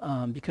model,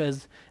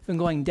 because if I'm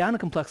going down in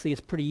complexity,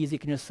 it's pretty easy. You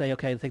can just say,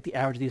 okay, take the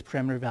average of these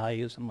parameter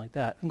values, something like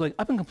that. If I'm going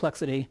up in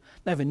complexity,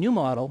 I have a new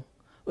model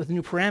with a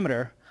new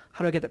parameter.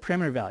 How do I get that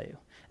parameter value?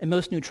 And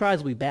most new tries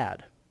will be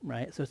bad,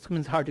 right? So it's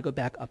sometimes hard to go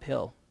back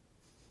uphill.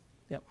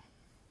 Yep.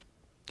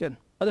 Good.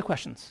 Other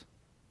questions?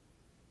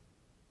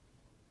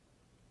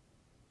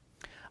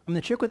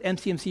 The trick with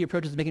MCMC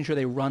approaches is making sure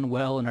they run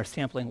well and are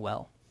sampling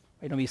well.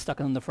 Right? Don't be stuck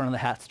in the front of the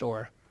hat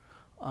store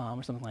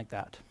or something like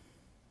that.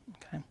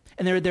 Okay.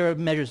 And there are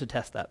measures to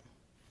test that.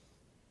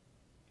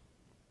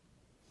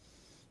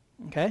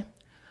 Okay.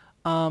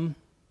 Now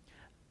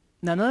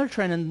another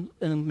trend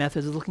in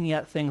methods is looking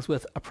at things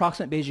with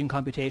approximate Bayesian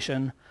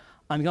computation.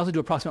 You can also do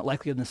approximate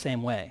likelihood in the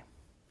same way,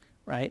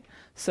 right?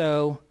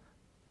 So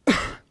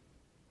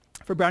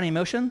for Brownian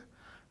motion,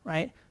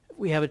 right,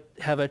 we have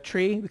a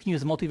tree. We can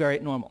use a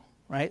multivariate normal,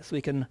 right? So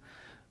we can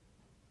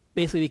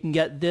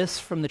get this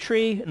from the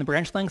tree and the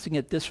branch lengths. We can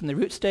get this from the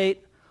root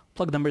state,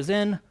 plug numbers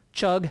in,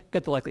 chug,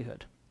 get the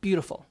likelihood.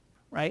 Beautiful,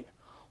 right?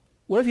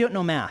 What if you don't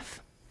know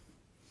math,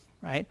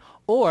 right?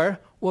 Or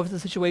what if it's a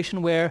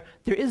situation where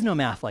there is no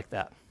math like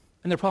that?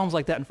 And there are problems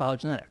like that in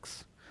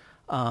phylogenetics.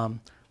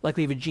 Like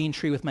we have a gene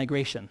tree with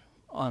migration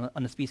on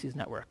a species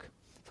network,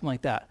 something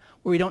like that,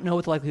 where we don't know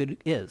what the likelihood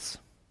is,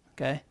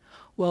 okay?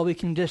 Well, we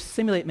can just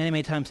simulate many,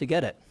 many times to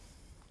get it.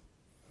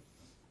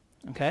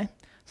 Okay?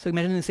 So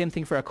imagine the same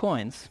thing for our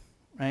coins,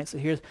 right? So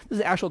this is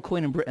an actual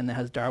coin in Britain that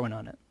has Darwin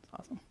on it. It's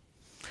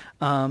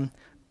awesome.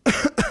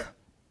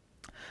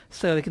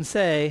 So we can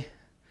say,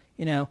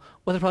 what's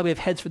the probability of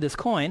heads for this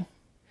coin?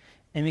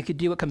 And we could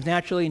do what comes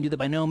naturally and do the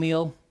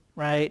binomial,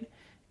 right?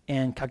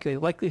 And calculate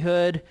the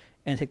likelihood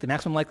and take the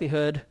maximum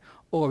likelihood.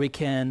 Or we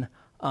can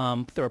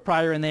throw a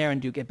prior in there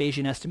and get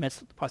Bayesian estimates,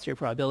 the posterior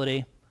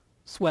probability.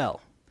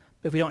 Swell.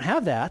 But if we don't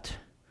have that,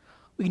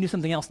 we can do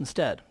something else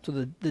instead. So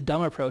the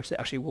dumb approach that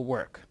actually will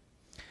work.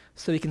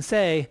 So we can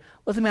say,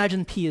 let's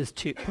imagine p is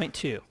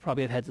 0.2.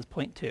 Probability of heads is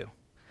 0.2.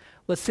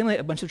 Let's simulate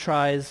a bunch of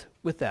tries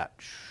with that.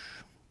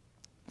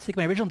 Let's take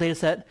my original data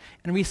set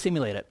and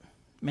re-simulate it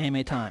many,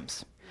 many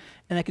times.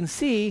 And I can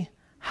see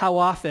how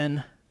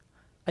often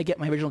I get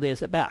my original data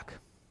set back.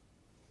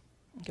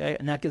 Okay?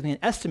 And that gives me an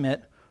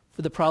estimate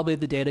for the probability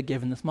of the data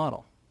given this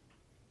model,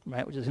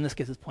 right? Which is, in this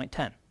case, is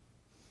 0.10.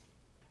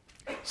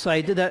 So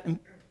I did that in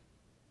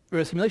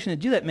a simulation to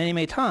do that many,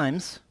 many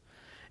times.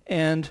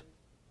 And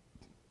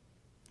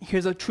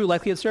here's a true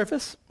likelihood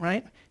surface,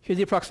 right? Here's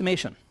the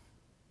approximation.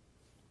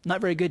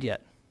 Not very good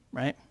yet,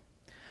 right?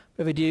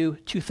 But if I do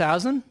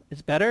 2,000,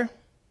 it's better.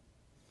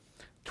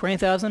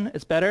 20,000,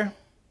 it's better.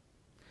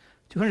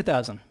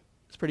 200,000,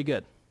 it's pretty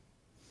good.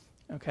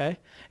 Okay?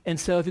 And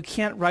so if you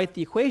can't write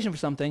the equation for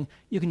something,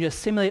 you can just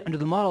simulate under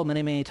the model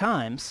many, many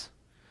times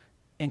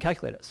and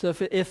calculate it. So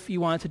if you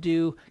wanted to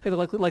do the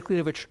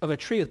likelihood of a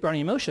tree with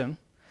Brownian motion,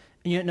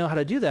 and you didn't know how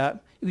to do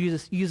that, you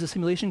could use the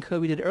simulation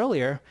code we did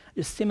earlier,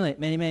 just simulate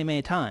many, many,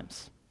 many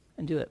times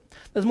and do it.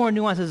 There's more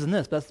nuances than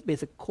this, but that's the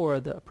basic core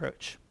of the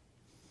approach.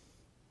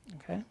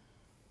 Okay?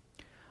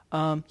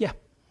 Yeah.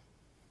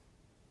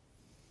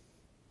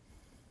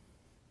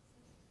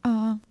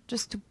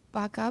 Just to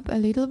back up a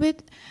little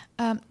bit,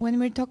 when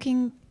we're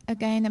talking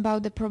again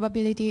about the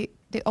probability,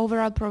 the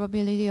overall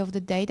probability of the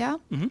data,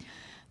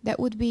 that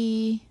would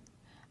be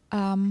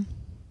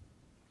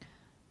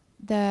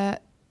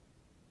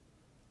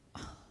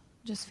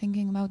just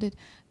thinking about it,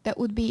 that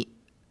would be,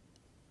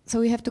 so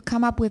we have to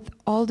come up with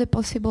all the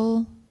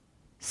possible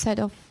set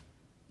of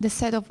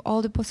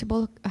all the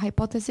possible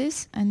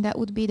hypotheses, and that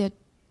would be the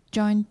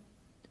joint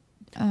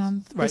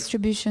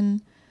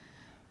distribution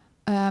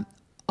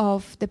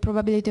of the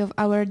probability of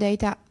our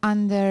data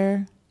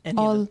under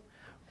all.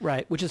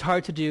 Right, which is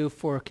hard to do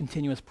for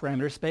continuous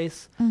parameter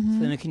space. So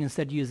then we can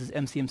instead use this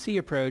MCMC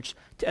approach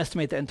to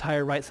estimate the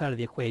entire right side of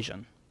the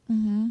equation.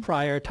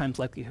 Prior times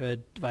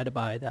likelihood divided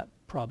by that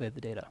probability of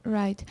the data.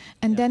 Right,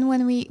 and then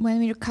when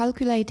we're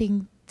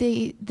calculating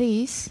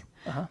these,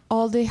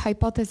 all the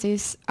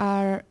hypotheses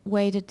are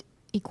weighted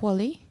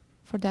equally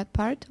for that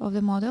part of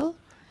the model.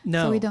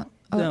 No, so we don't.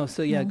 No.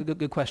 So yeah,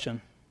 good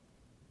question.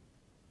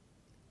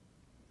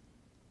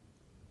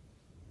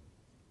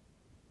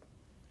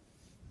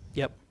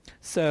 Yep.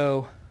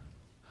 So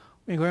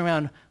when you're going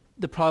around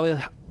the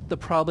probability of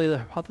the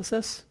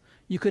hypothesis,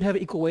 you could have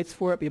equal weights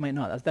for it, but you might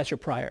not. That's your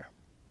prior.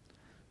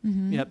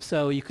 Yep.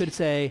 So you could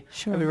say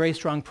I have a very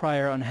strong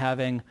prior on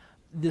having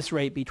this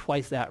rate be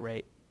twice that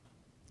rate.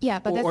 Yeah,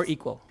 but or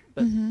equal.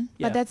 But,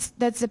 yeah. But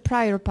that's the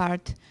prior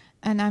part,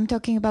 and I'm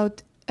talking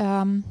about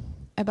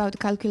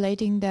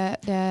calculating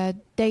the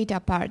data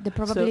part, the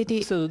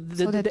probability. So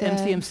the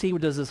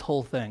MCMC does this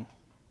whole thing.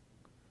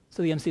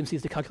 So the MCMC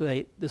is to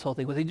calculate this whole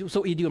thing. So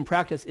what you do in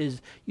practice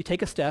is you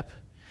take a step,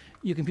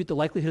 you compute the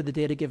likelihood of the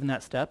data given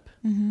that step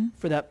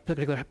for that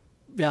particular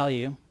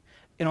value,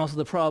 and also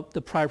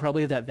the prior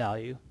probability of that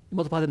value. You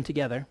multiply them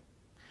together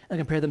and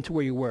compare them to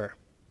where you were,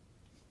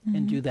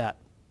 and do that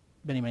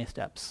many, many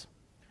steps.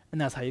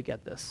 And that's how you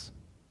get this.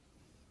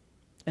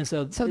 And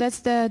so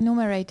that's the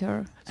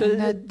numerator. So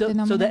the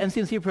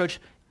MCMC approach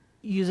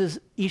uses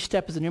each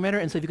step as a numerator,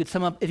 and so if you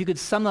could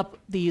sum up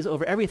these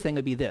over everything, it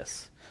would be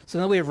this. So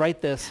another way to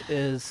write this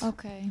is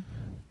okay.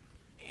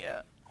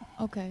 Yeah.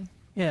 Okay.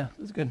 Yeah,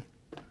 that's good.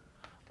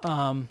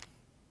 Yeah.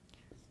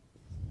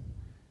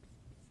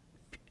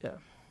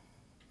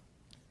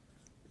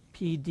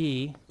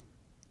 PD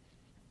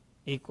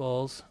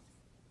equals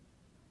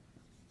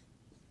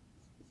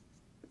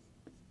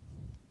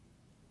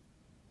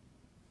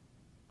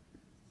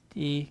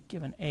D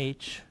given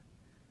H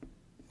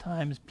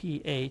times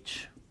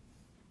PH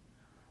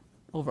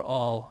over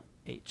all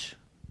H.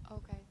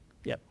 Okay.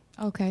 Yep.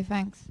 Okay,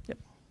 thanks. Yep.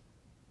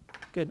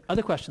 Good.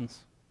 Other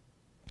questions?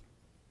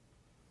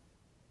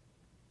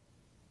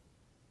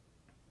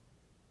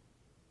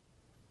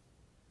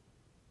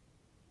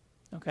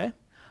 Okay.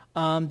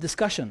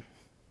 Discussion.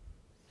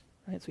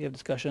 Right, so we have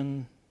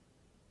discussion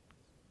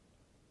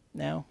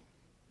now.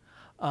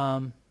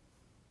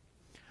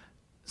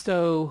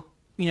 So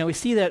we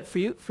see that for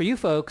you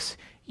folks,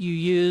 you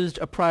used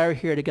a prior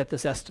here to get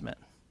this estimate,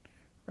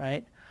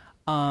 right?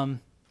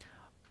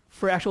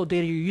 For actual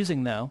data you're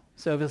using, though,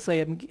 so if let's say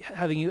I'm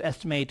having you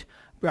estimate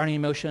Brownian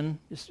motion,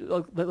 just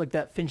like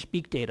that Finch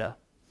beak data,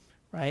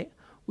 right?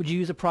 Would you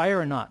use a prior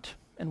or not,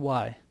 and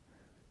why?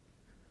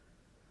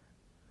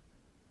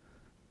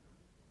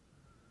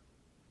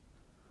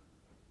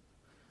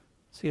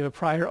 So So you have a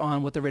prior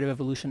on what the rate of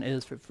evolution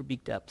is for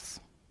beak depths.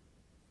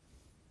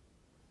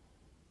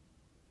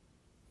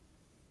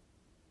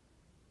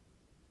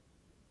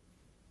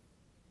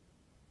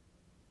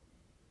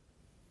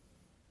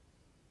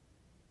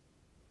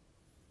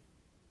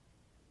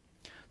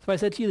 So if I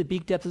said to you the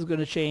beak depth is going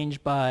to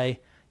change by,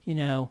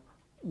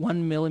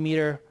 1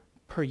 millimeter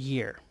per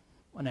year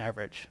on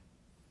average,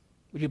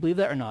 would you believe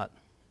that or not?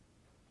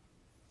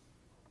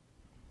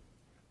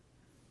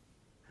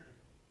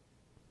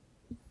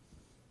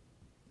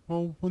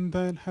 Well, wouldn't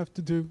that have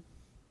to do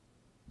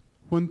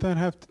with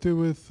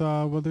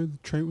whether the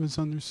trait was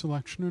under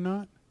selection or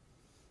not?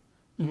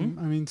 Mm-hmm.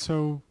 I mean,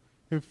 so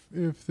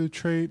if the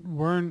trait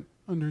weren't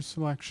under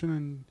selection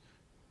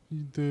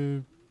and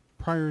the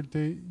prior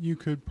date, you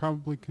could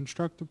probably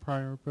construct a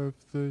prior, but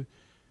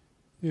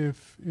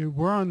if it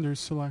were under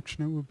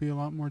selection, it would be a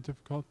lot more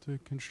difficult to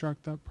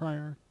construct that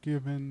prior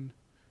given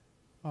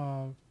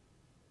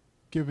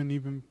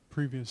even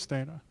previous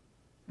data.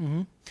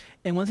 Mm-hmm.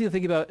 And one thing to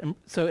think about,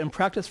 so in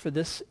practice for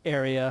this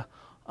area,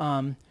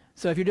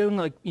 so if you're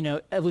doing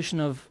evolution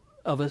of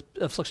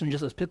selection of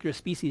just a particular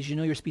species, you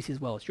know your species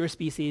well. It's your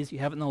species, you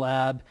have it in the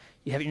lab,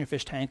 you have it in your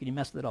fish tank, and you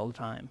mess with it all the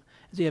time.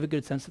 And so you have a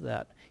good sense of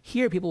that.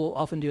 Here, people will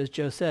often do, as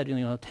Joe said,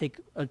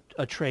 take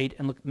a trait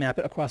and map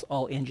it across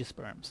all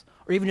angiosperms,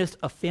 or even just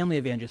a family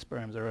of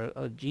angiosperms, or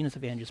a genus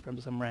of angiosperms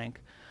of some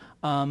rank.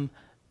 So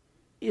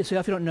you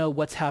often don't know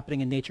what's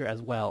happening in nature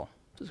as well.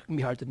 So it's going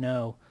to be hard to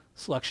know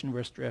selection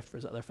versus drift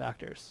versus other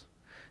factors.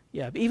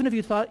 Yeah, but even if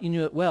you thought you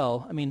knew it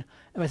well, I mean,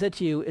 if I said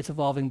to you it's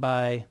evolving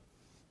by,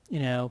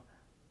 10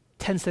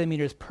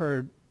 centimeters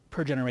per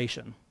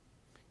generation,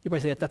 you'd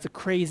probably say that's a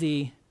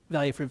crazy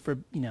value for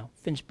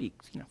finch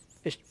beaks,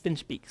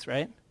 finch beaks,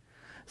 right?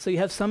 So you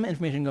have some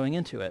information going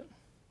into it,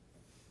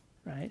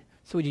 right?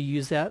 So would you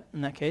use that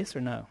in that case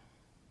or no?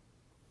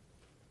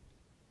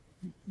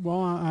 Well,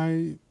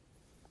 I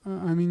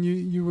mean,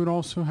 you would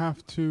also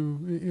have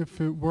to, if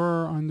it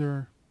were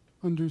under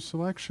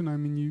selection, I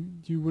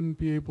mean, you wouldn't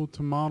be able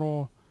to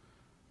model,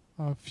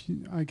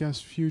 I guess,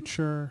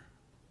 future.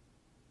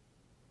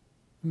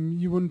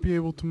 You wouldn't be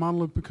able to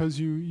model it because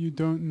you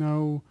don't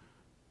know,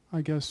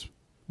 I guess,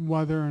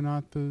 whether or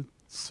not the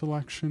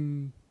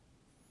selection,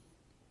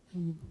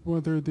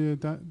 whether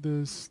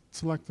the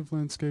selective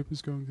landscape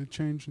is going to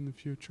change in the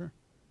future.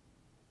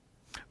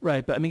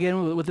 Right, but I mean,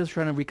 again, with this, we're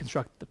trying to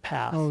reconstruct the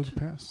past. Oh, the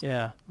past.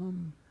 Yeah.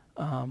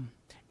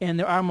 And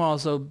there are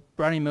models, so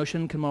Brownian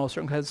motion can model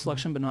certain kinds of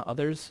selection, but not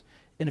others.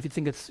 And if you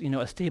think it's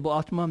a stable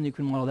optimum, you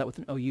can model that with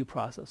an OU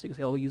process. So you can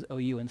say, we'll use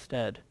OU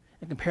instead,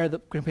 and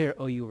compare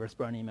OU versus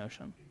Brownian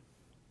motion.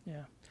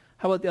 Yeah.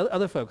 How about the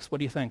other folks? What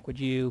do you think? Would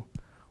you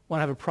want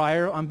to have a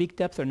prior on beak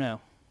depth or no?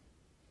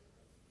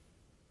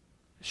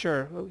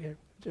 Sure. Oh, yeah.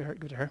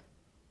 Go to her.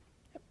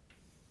 Yep.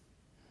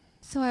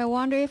 So I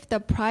wonder if the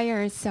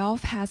prior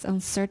itself has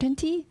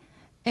uncertainty,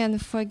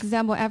 and for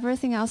example,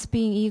 everything else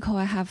being equal,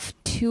 I have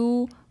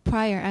 2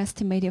 prior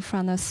estimated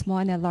from a small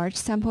and a large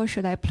sample.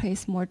 Should I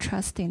place more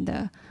trust in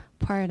the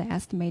prior that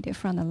estimated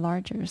from a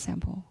larger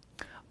sample?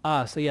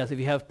 So yes, if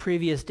you have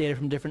previous data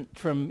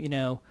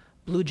from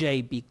blue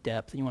jay beak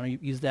depth, and you want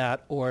to use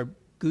that, or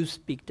goose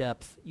beak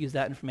depth, use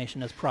that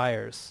information as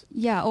priors.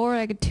 Yeah, or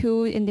like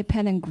 2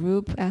 independent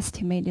group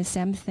estimate the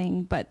same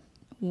thing, but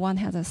one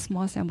has a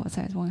small sample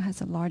size, one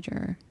has a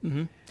larger.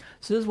 Mm-hmm.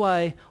 So this is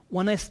why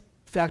one nice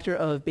factor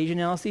of Bayesian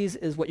analyses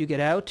is what you get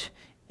out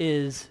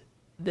is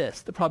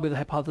this, the probability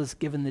of the hypothesis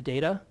given the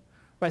data.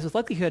 Right, so it's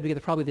likelihood we get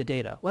the probability of the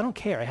data. Well, I don't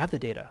care, I have the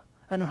data.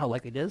 I don't know how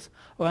likely it is.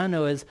 What I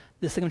know is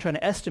this thing I'm trying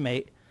to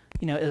estimate,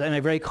 am I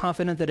very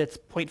confident that it's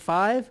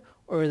 0.5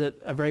 or is it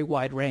a very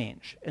wide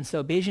range? And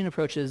so Bayesian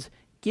approaches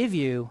give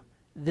you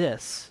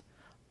this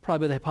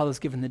probability of the hypothesis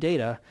given the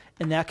data,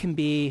 and that can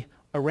be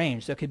a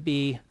range. So it could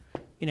be,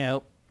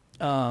 something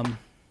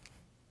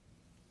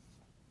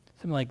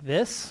like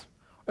this,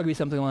 or it could be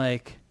something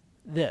like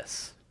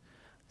this.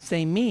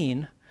 Same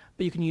mean,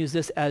 but you can use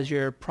this as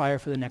your prior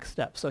for the next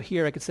step. So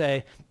here I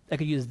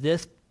could use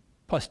this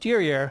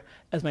posterior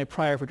as my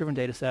prior for a different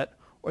data set,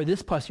 or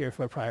this posterior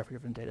for a prior for a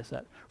different data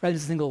set, rather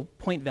than a single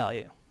point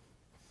value,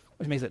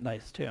 which makes it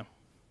nice too.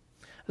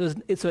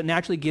 So it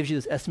naturally gives you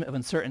this estimate of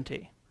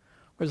uncertainty.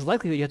 Whereas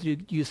likelihood, you have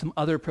to use some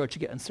other approach to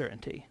get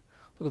uncertainty.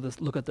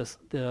 Look at this,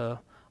 the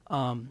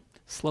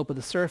slope of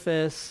the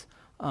surface,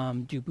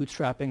 do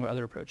bootstrapping or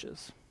other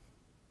approaches.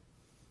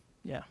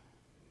 Yeah.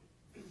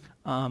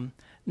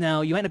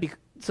 Now you might not be,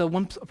 so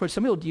one approach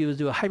some people do is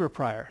do a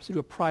hyperprior, so do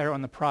a prior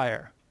on the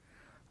prior.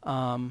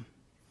 And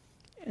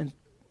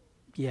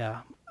yeah,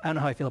 I don't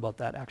know how I feel about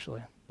that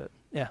actually, but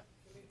yeah.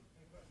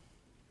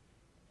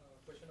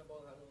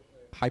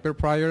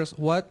 Hyperpriors,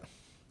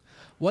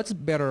 what's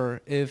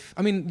better if,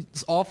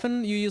 it's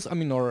often you use,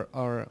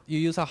 or you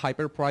use a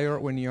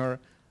hyperprior when you're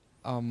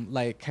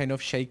like kind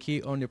of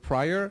shaky on the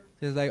prior.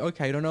 It's like,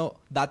 okay, I don't know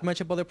that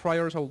much about the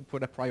prior, so I'll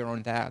put a prior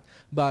on that.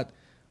 But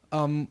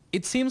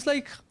it seems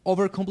like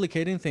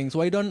overcomplicating things.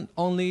 Why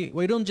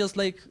don't just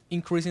like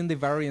increasing the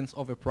variance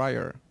of a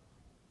prior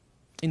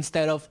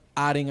instead of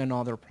adding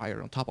another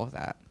prior on top of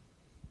that?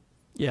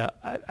 Yeah,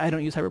 I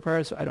don't use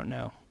hyperprior, so I don't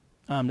know.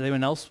 Does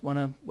anyone else want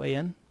to weigh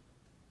in?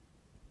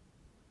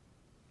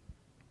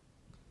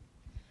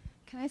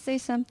 Can I say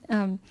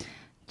something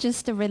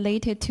just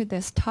related to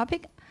this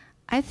topic?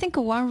 I think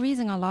one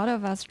reason a lot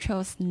of us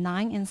chose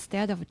 9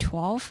 instead of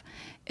 12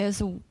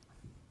 is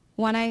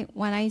when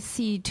I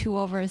see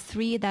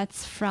 2/3,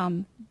 that's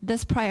from,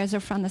 this priors are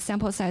from the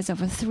sample size of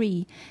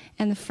 3.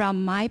 And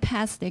from my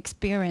past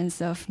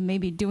experience of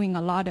maybe doing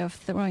a lot of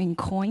throwing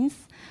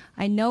coins,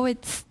 I know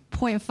it's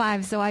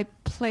 0.5, so I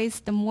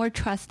placed more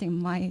trust in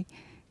the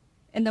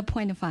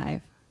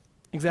 0.5.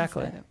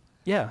 Exactly.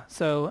 Yeah.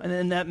 So, and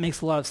then that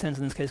makes a lot of sense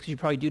in this case because you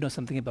probably do know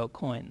something about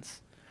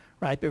coins,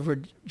 right? But for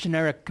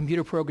generic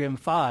computer program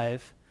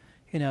 5,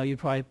 you'd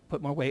probably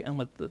put more weight on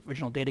what the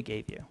original data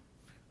gave you,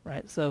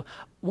 right? So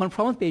one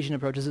problem with Bayesian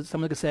approach is that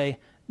someone could say,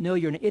 no,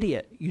 you're an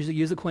idiot.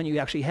 Use the coin you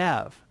actually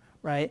have,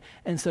 right?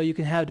 And so you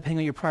can have, depending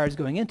on your priors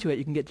going into it,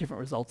 you can get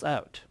different results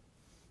out.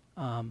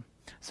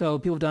 So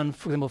people have done,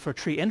 for example, for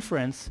tree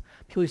inference,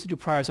 people used to do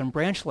priors on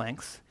branch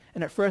lengths.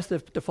 And at first, the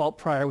default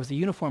prior was the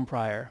uniform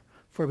prior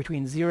for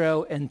between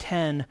 0 and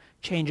 10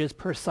 changes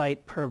per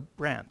site per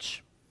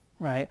branch,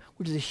 right?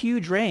 Which is a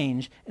huge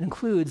range and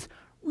includes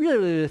really,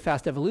 really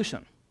fast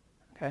evolution.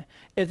 Okay?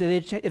 If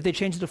they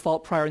change the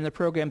default prior in the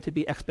program to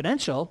be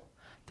exponential,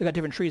 they've got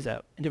different trees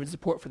out and different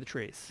support for the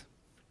trees,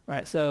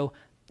 right? So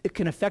it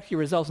can affect your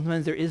results.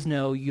 Sometimes there is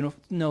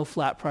no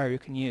flat prior you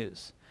can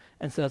use.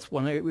 And so that's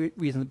one of the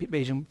reasons the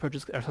Bayesian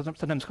approaches are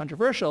sometimes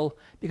controversial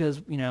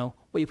because,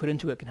 what you put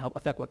into it can help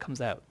affect what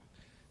comes out.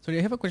 So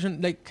I have a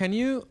question. Like, can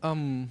you,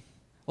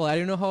 well, I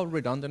don't know how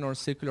redundant or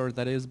circular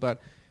that is,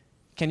 but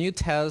can you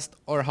test,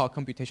 or how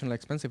computationally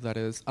expensive that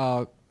is,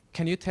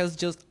 can you test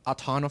just a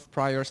ton of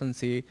priors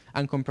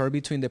and compare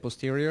between the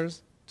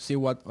posteriors to see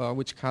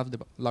which have the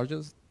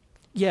largest?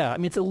 Yeah, I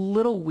mean, it's a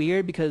little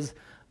weird because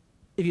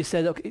if you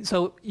said, okay,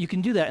 so you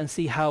can do that and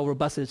see how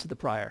robust it is to the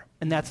prior,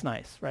 and that's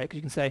nice, right? Because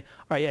you can say,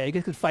 all right, yeah, you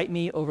guys could fight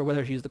me over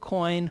whether to use the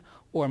coin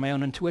or my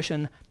own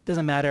intuition.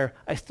 Doesn't matter,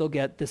 I still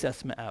get this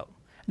estimate out.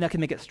 And that can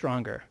make it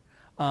stronger.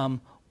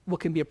 What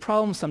can be a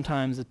problem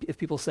sometimes is if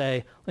people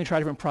say, let me try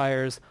different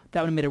priors, that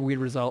would have made a weird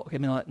result. Okay,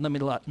 let me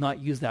not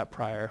use that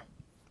prior.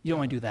 You don't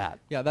want to do that.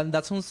 Yeah, then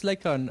that sounds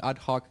like an ad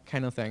hoc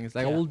kind of thing. It's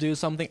like, I will do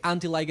something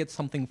until I get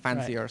something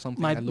fancy or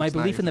something. My belief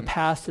nice in the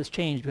past has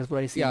changed because of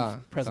what I see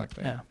present.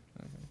 Exactly.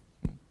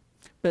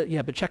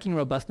 Yeah. But checking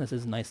robustness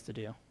is nice to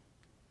do.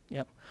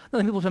 Yep.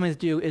 Another thing people sometimes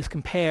do is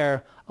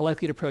compare a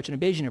likelihood approach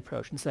and a Bayesian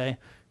approach and say,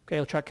 okay,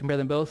 I'll try to compare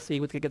them both,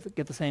 see what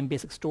get the same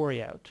basic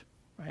story out,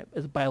 right?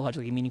 Is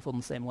biologically meaningful in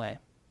the same way.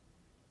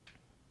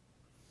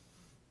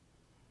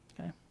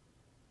 Okay.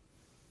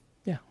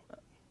 Yeah.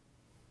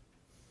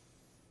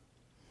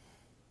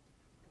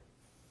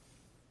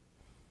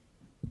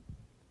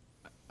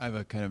 I have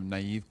a kind of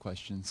naive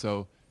question.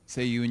 So,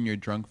 say you and your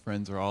drunk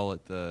friends are all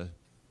at the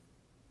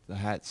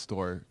hat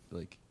store.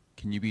 Like,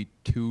 can you be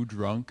too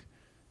drunk?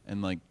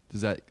 And like,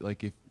 does that,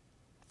 like, if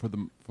for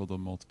the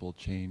multiple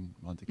chain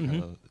Monte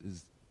Carlo,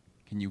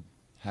 can you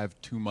have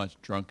too much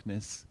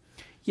drunkenness?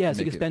 Yeah, so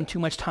you can spend too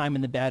much time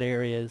in the bad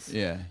areas.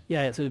 Yeah.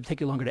 Yeah, so it would take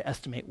you longer to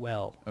estimate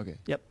well. Okay.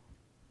 Yep.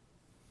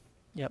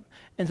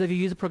 And so if you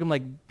use a program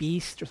like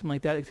Beast or something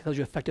like that, it tells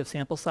you effective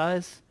sample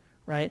size,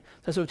 right?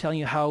 So that's sort of telling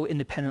you how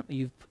independently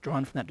you've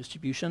drawn from that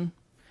distribution.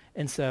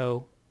 And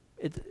so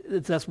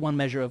that's one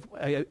measure of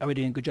are we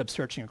doing a good job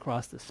searching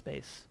across this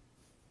space.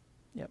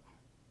 Yep.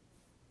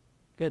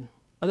 Good.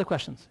 Other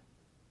questions?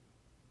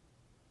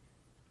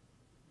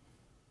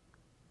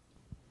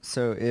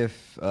 So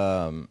if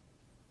I'm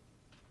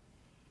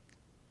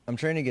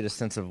trying to get a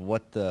sense of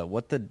what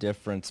the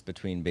difference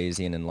between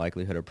Bayesian and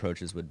likelihood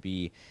approaches would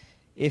be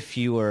if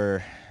you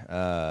were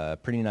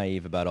pretty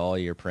naive about all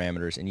your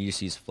parameters and you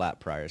just use flat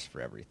priors for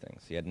everything.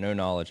 So you had no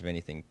knowledge of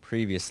anything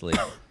previously.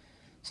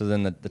 So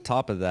then the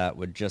top of that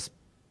would just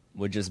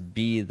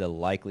be the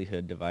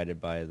likelihood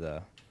divided by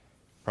the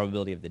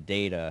probability of the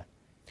data.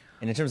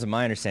 And in terms of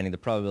my understanding, the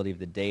probability of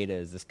the data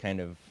is this kind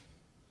of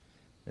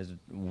this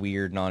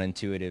weird,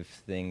 non-intuitive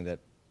thing that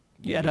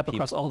you add up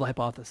across all the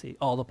hypotheses,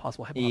 all the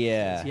possible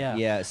hypotheses.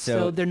 Yeah.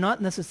 So they're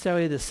not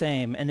necessarily the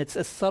same, and it's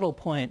a subtle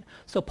point.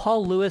 So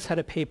Paul Lewis had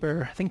a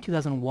paper, I think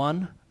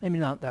 2001, maybe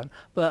not that,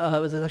 but it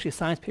was actually a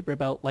science paper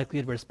about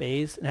likelihood versus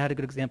Bayes, and it had a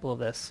good example of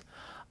this.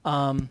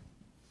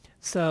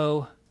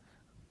 So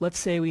let's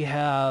say we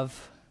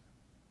have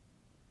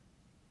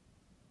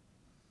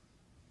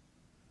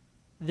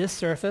this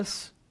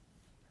surface,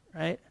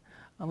 right?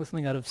 With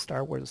something out of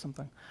Star Wars or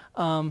something.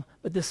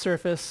 But this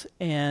surface,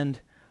 and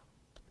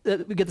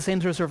we get the same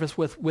sort of surface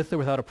with or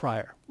without a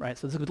prior, right?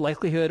 So this is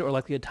likelihood or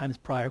likelihood times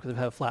prior because we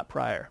have a flat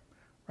prior,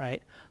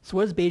 right? So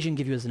what does Bayesian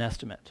give you as an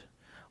estimate?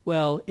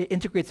 Well, it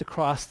integrates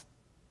across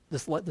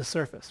this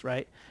surface,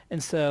 right?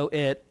 And so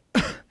it,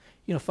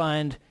 it'll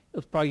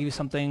probably give you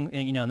something,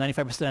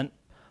 95%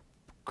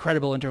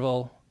 credible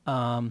interval,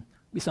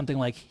 be something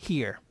like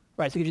here,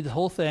 right? So it gives you the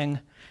whole thing,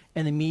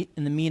 and the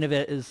mean of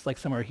it is like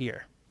somewhere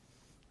here,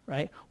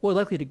 right? What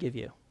likely to give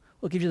you?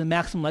 Well, it gives you the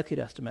maximum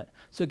likelihood estimate.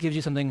 So it gives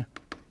you something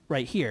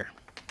right here,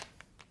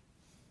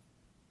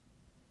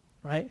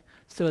 right?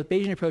 So with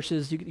Bayesian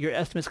approaches, your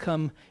estimates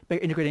come by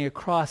integrating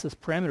across this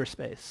parameter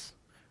space,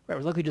 right?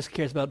 Whereas likelihood just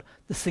cares about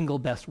the single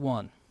best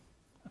one,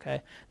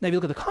 okay? Now if you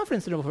look at the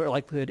confidence interval for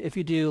likelihood, if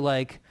you do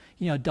like,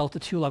 delta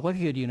 2 log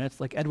likelihood units,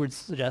 like Edwards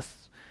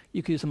suggests,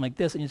 you could do something like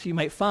this, and so you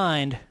might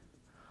find,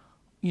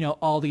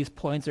 all these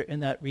points are in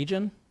that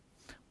region,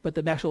 but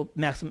the actual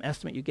maximum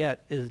estimate you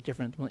get is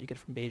different than what you get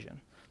from Bayesian.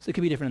 So it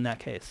could be different in that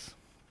case.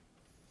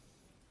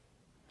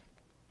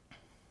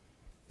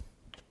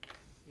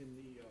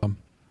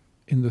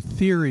 In the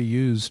theory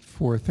used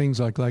for things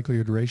like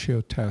likelihood ratio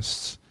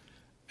tests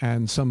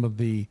and some of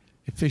the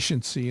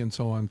efficiency and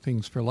so on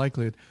things for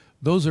likelihood,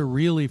 those are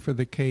really for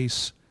the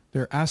case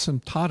they're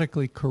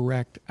asymptotically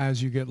correct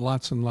as you get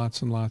lots and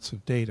lots and lots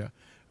of data.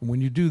 And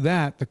when you do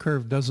that, the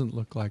curve doesn't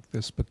look like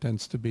this, but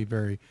tends to be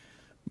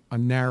a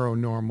narrow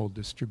normal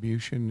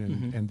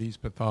distribution, and these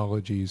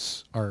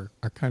pathologies are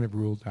kind of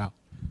ruled out.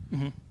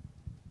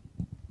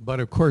 But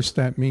of course,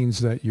 that means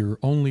that you're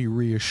only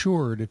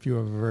reassured if you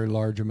have a very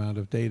large amount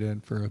of data,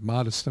 and for a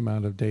modest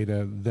amount of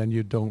data, then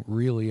you don't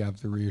really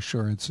have the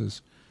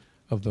reassurances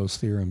of those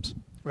theorems.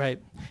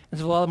 Right. And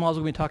so a lot of the models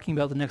we'll be talking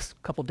about the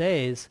next couple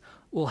days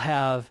will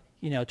have,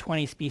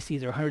 20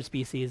 species or 100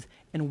 species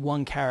in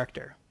one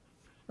character,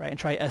 right? And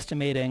try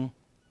estimating,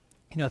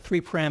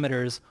 3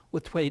 parameters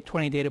with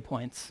 20 data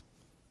points.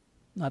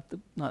 Not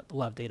a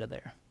lot of data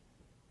there,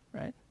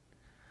 right?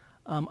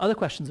 Other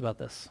questions about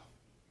this?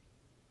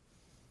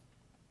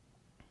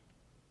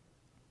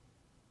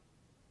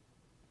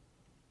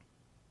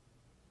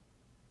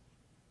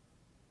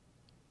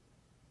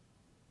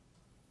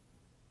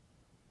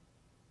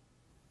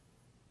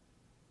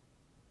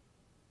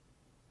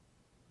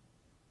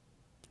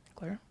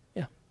 Claire?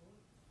 Yeah.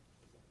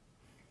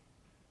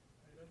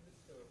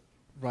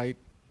 Right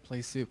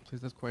place to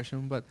place this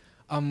question, but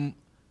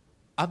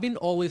I've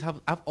always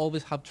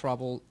had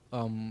trouble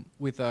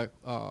with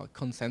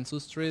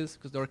consensus trees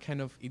because they're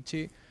kind of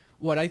itchy.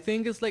 What I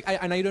think is like,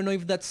 and I don't know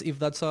if that's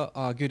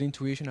a good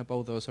intuition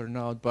about those or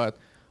not, but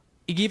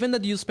given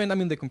that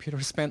the computer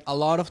spent a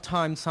lot of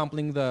time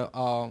sampling the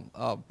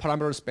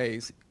parameter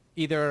space,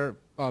 either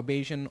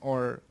Bayesian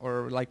or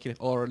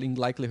in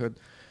likelihood,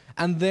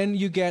 and then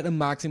you get a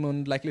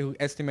maximum likelihood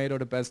estimate or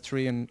the best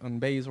tree on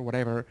Bayes or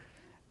whatever,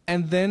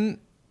 and then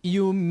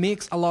you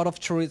mix a lot of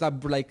trees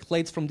up, like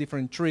plates from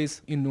different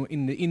trees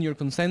in your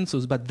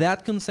consensus, but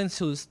that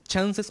consensus,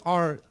 chances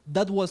are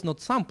that was not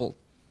sampled,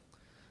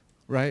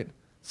 right?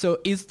 So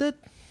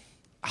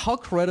how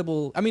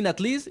credible, at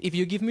least if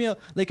you give me a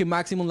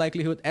maximum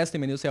likelihood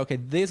estimate, you say, okay,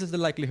 this is the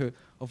likelihood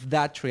of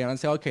that tree, and I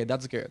say, okay,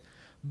 that's good.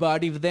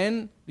 But if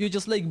then you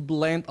just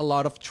blend a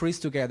lot of trees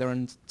together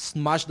and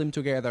smash them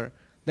together,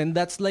 then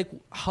that's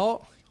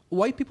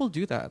why people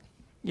do that?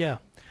 Yeah.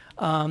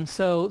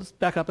 So let's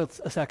back up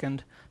a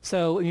second.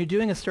 So when you're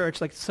doing a search,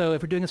 so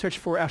if we're doing a search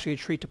for actually a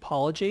tree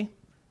topology,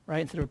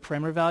 right, instead of a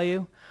parameter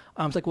value,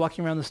 it's like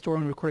walking around the store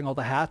and recording all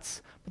the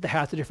hats, but the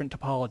hats are different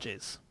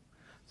topologies.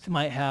 So you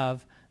might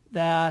have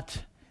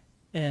that,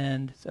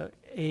 and so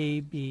A,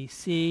 B,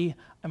 C.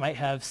 I might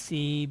have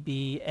C,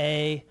 B,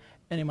 A,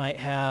 and I might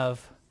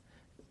have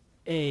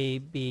A,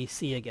 B,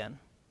 C again,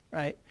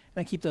 right?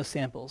 And I keep those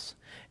samples.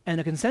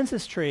 And a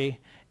consensus tree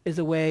is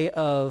a way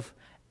of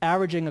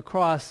averaging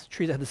across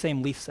trees that have the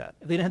same leaf set.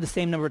 If they didn't have the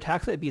same number of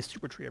taxa, it'd be a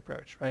super tree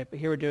approach, right? But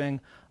here we're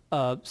doing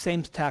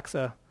same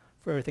taxa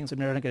for everything, so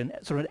we're going to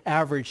get sort of an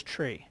average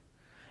tree.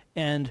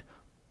 And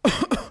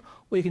what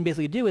you can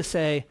basically do is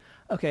say,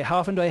 okay, how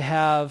often do I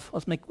have,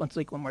 let's make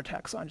one more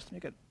taxon just to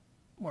make it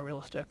more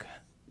realistic.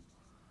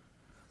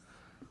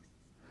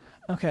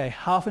 Okay,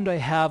 how often do I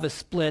have a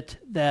split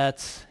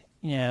that's,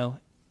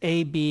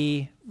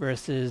 AB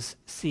versus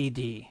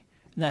CD?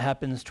 And that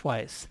happens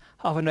twice.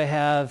 How often do I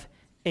have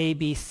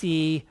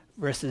ABC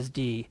versus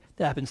D?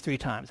 That happens 3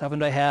 times. How often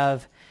do I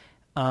have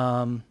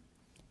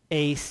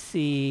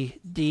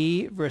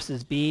ACD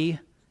versus B?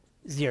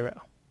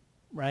 0,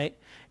 right?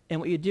 And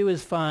what you do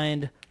is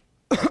find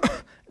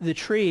the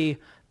tree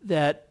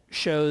that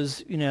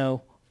shows,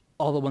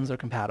 all the ones that are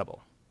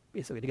compatible,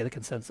 basically, to get a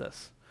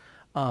consensus.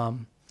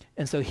 And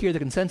so here the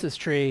consensus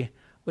tree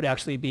would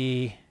actually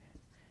be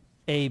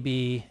A,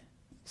 B,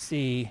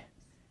 C,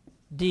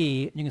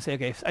 D. And you can say,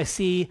 okay, I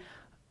see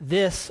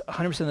this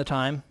 100% of the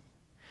time,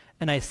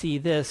 and I see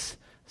this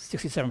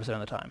 67% of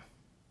the time,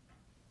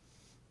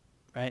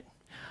 right?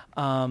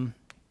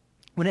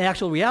 When in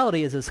actual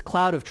reality is this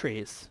cloud of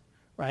trees,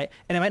 right?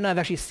 And I might not have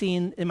actually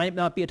seen, it might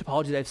not be a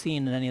topology that I've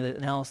seen in any of the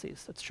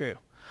analyses. That's true.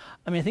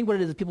 I think what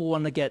it is people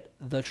want to get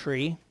the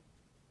tree,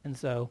 and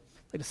so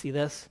I'd like to see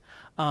this.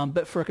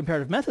 But for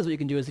comparative methods, what you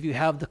can do is if you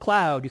have the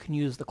cloud, you can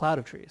use the cloud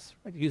of trees.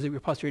 Right? You use your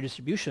posterior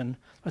distribution.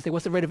 I say,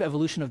 what's the rate of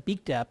evolution of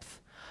beak depth?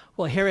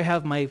 Well, here I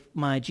have my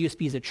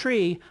GSP as a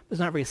tree, but it's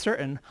not very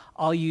certain.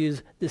 I'll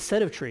use this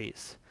set of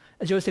trees.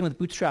 As you were saying with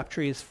bootstrap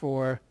trees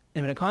for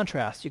infinite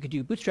contrast, you could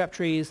do bootstrap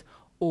trees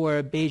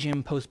or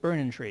Bayesian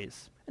post-Burn-in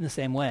trees in the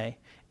same way,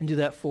 and do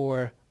that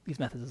for these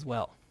methods as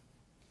well.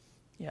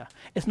 Yeah,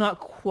 it's not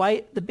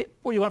quite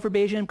what you want for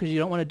Bayesian because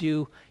you want to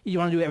do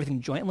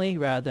everything jointly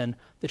rather than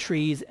the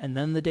trees and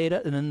then the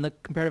data and then the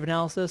comparative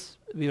analysis.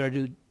 We want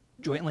to do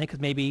jointly because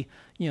maybe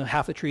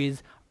half the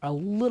trees are a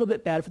little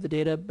bit bad for the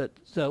data, but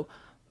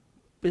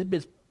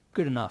it's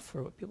good enough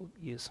for what people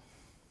use.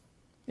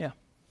 Yeah.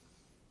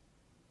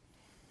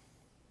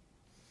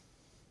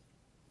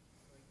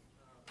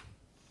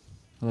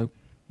 Hello.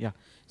 Yeah.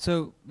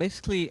 So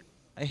basically,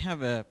 I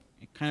have a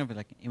kind of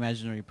like an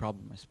imaginary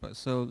problem, I suppose.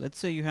 So let's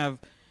say you have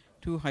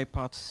two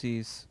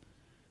hypotheses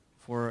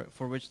for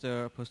which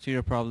the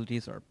posterior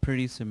probabilities are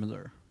pretty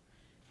similar,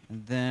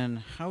 and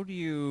then how do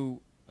you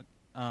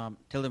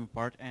tell them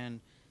apart? And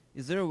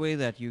is there a way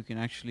that you can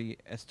actually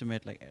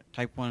estimate like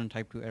type 1 and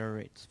type 2 error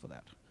rates for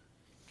that?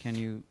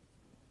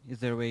 Is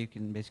there a way you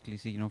can basically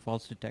see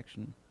false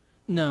detection?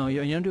 No,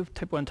 you don't do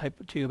type 1, type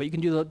 2, but you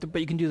can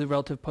do the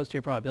relative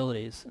posterior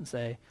probabilities and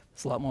say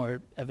there's a lot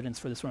more evidence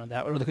for this one or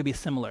that, or they could be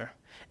similar.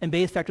 And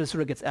Bayes factor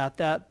sort of gets at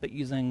that, but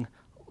using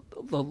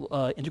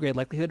the integrated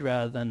likelihood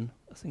rather than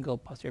a single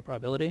posterior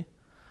probability.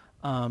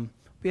 But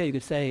yeah, you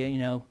could say,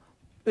 in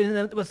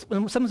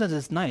some sense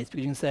it's nice because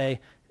you can say,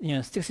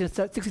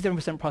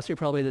 67% posterior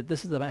probability that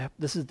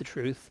this is the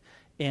truth,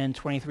 and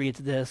 23 it's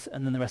this,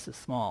 and then the rest is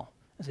small.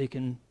 And so you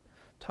can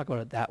talk about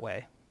it that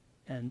way,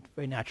 and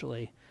very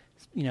naturally,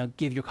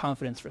 give your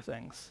confidence for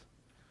things.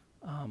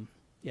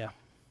 Yeah.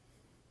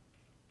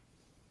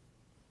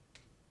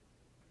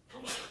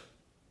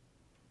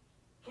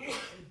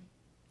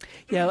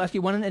 Yeah, actually,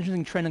 one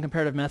interesting trend in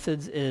comparative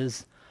methods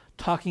is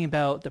talking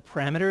about the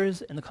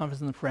parameters and the confidence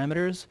in the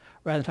parameters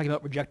rather than talking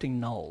about rejecting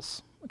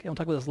nulls. Okay, I'll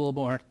talk about this a little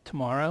more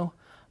tomorrow,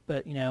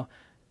 but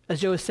as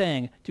Joe was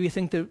saying, do we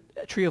think the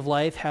tree of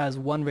life has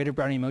one rate of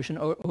Brownian motion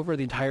over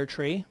the entire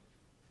tree?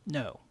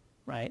 No,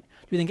 right?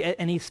 Do we think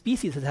any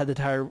species has had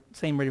the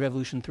same rate of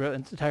evolution throughout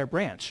its entire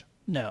branch?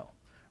 No,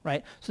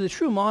 right? So the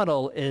true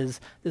model is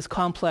this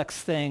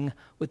complex thing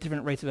with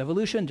different rates of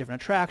evolution,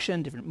 different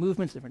attraction, different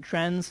movements, different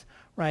trends,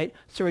 right?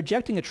 So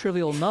rejecting a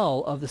trivial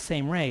null of the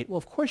same rate, well,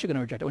 of course you're going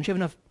to reject it. Once you have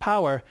enough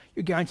power,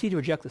 you're guaranteed to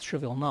reject this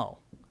trivial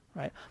null,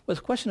 right? But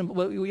the question,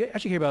 what we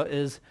actually hear about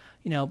is,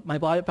 my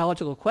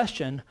biological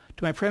question,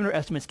 do my parameter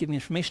estimates give me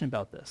information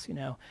about this?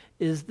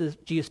 Is the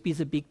geospes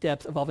of beak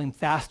depth evolving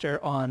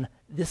faster on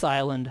this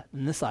island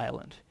than this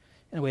island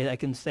in a way that I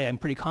can say I'm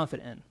pretty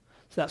confident in?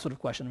 So that sort of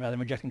question rather than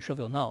rejecting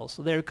trivial nulls.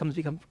 So there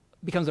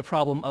becomes a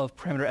problem of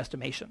parameter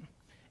estimation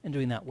and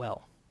doing that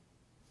well.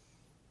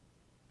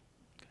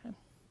 Okay.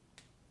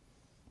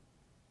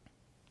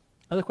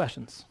 Other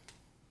questions?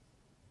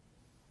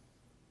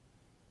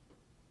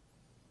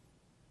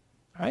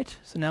 All right,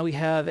 so now we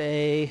have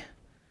a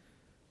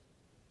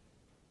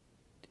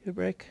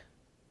break.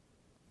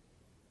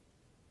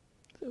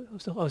 We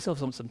still have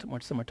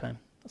some more time.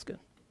 That's good.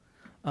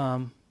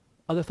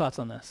 Other thoughts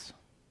on this?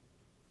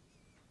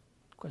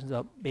 Questions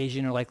about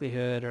Bayesian or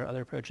likelihood or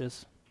other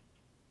approaches?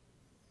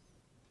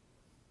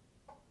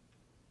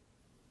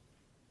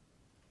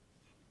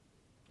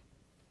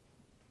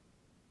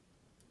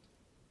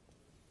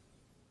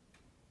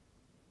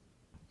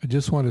 I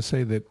just want to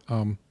say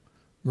that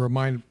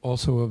remind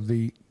also of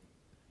the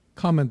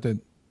comment that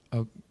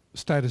a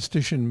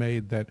statistician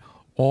made that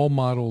all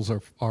models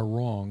are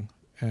wrong,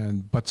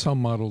 but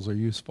some models are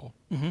useful.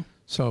 Mm-hmm.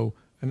 So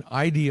an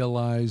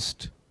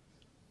idealized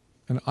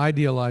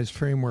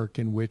framework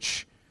in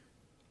which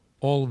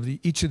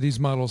each of these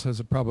models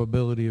has a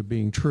probability of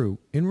being true.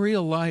 In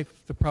real life,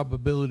 the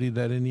probability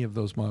that any of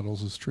those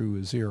models is true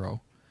is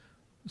 0.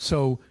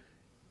 So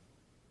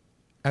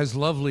as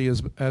lovely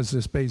as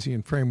this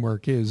Bayesian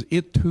framework is,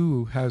 it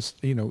too has,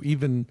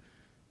 even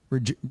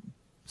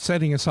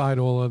setting aside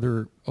all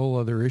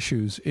other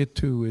issues, it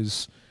too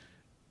is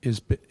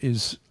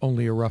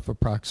only a rough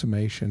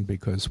approximation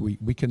because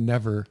we can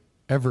never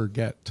ever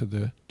get to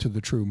the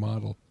true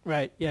model.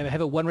 Right. Yeah. I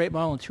have a 1-rate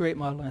model and 2-rate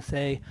model, and I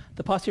say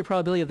the posterior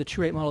probability of the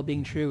 2-rate model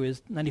being true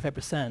is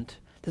 95%.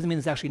 Doesn't mean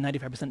there's actually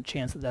 95%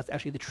 chance that that's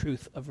actually the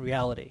truth of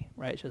reality,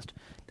 right? It's just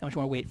how much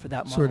more weight for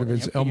that model. Sort of,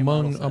 it's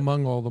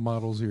among all the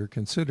models you're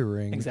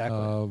considering.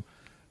 Exactly.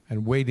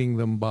 And weighting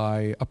them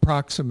by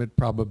approximate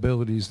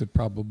probabilities that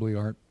probably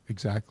aren't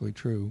exactly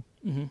true.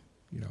 Mm-hmm.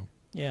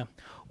 Yeah.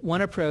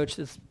 One approach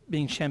that's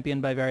being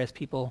championed by various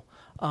people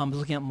is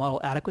looking at model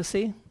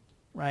adequacy,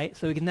 right?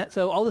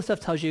 So all this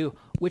stuff tells you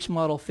which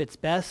model fits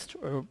best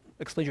or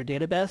explains your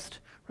data best,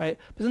 right?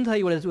 But it doesn't tell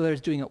you whether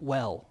it's doing it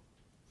well,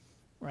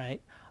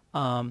 right?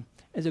 And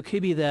so it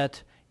could be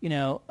that, you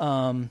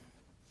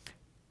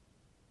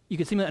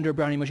could simulate under a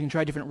Brownian motion, you can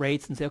try different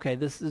rates and say, okay,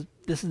 this is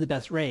the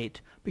best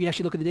rate. But you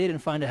actually look at the data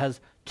and find it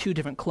has 2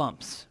 different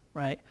clumps,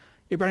 right?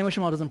 Your Brownian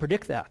motion model doesn't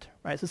predict that,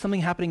 right? So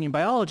something happening in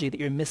biology that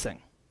you're missing,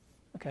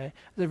 okay?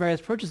 There are various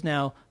approaches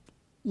now,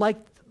 like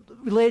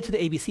related to the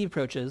ABC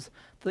approaches,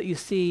 that you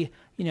see,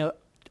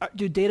 are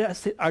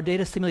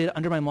data simulated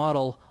under my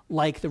model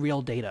like the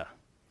real data?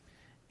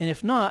 And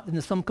if not, then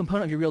there's some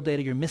component of your real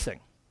data you're missing.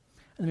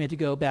 And then we have to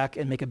go back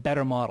and make a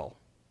better model.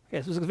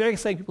 Okay, so it's very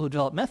exciting people who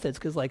develop methods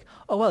because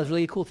oh wow, there's a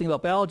really cool thing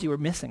about biology we're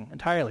missing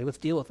entirely. Let's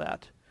deal with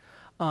that.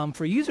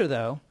 For a user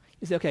though,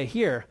 You say, okay,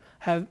 here,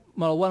 have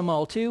model 1 and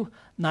model 2,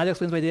 neither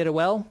explains my data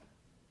well.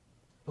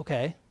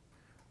 Okay,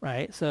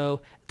 right?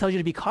 So it tells you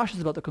to be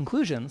cautious about the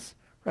conclusions,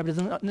 right? But it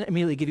doesn't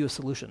immediately give you a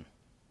solution.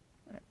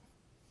 Right?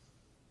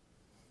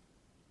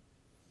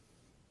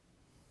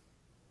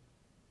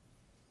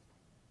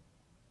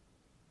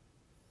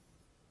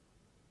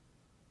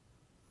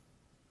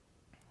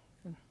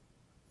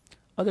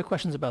 Other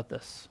questions about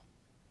this?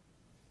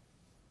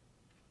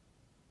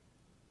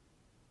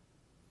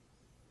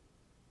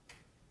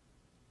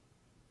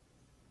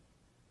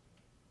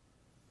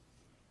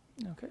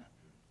 Okay.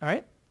 All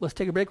right. Let's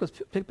take a break.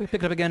 Let's pick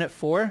it up again at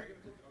 4.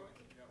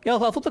 Yeah,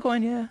 I'll flip the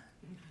coin. Yeah.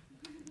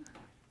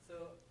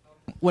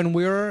 When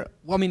we're,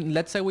 well, I mean,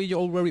 let's say we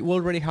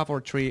already have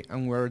our tree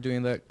and we're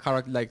doing the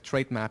correct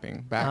trait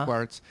mapping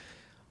backwards.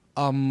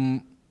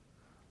 How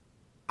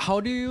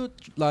do you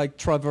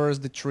traverse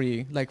the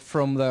tree,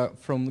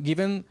 from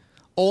given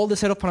all the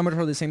set of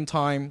parameters at the same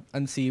time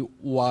and see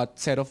what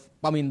set of,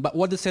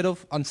 what the set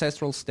of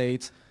ancestral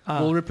states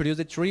will reproduce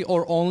the tree,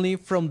 or only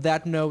from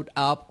that node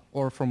up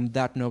or from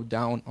that node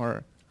down,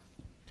 or?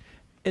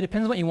 It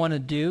depends what you want to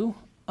do.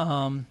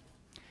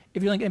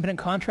 If you're like independent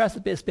contrast,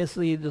 it's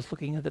basically just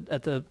looking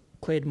at the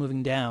clade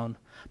moving down.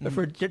 But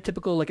for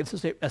typical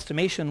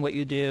estimation, what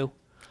you do,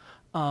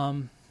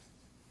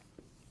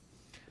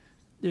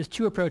 there's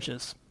 2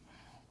 approaches.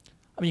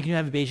 You can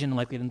have Bayesian and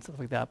likelihood and stuff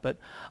like that, but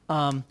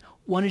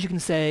one is you can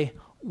say,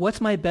 what's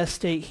my best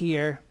state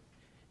here,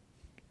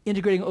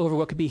 integrating over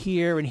what could be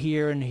here and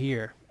here and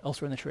here,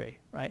 elsewhere in the tree,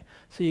 right?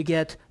 So you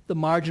get the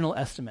marginal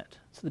estimate.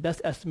 So the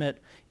best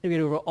estimate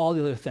integrated over all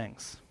the other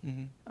things,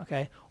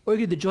 okay? Or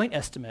you get the joint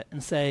estimate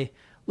and say,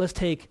 let's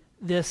take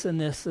this and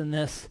this and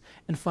this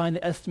and find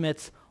the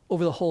estimates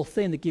over the whole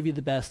thing that give you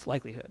the best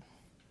likelihood,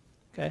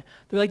 okay?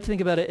 The way I like to think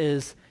about it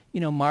is,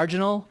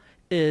 marginal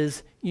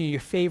is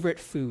your favorite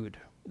food.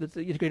 That's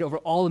integrated over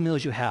all the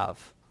meals you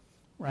have,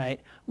 right?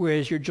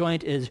 Whereas your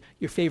joint is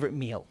your favorite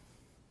meal.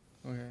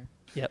 Okay.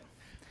 Yep.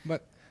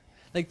 But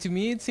to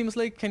me, it seems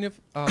like kind of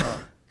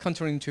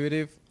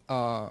counterintuitive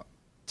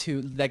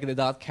to the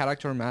dot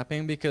character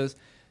mapping, because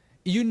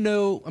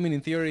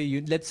in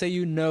theory, let's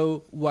say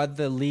what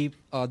the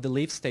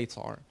leaf states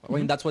are.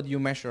 That's what you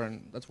measure,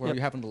 and that's what you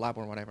have in the lab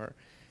or whatever.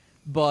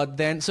 But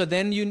then,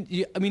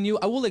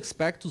 I will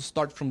expect to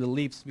start from the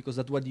leaves because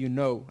that's what you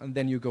know, and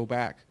then you go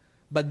back.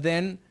 But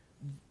then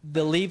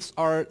the leaves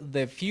are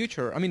the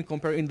future.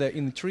 Compare in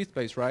the tree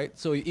space, right?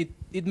 So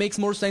it makes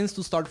more sense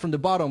to start from the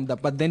bottom,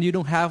 but then you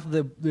don't have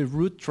the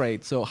root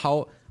trait. So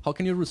how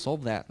can you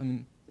resolve that?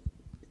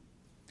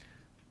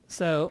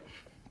 So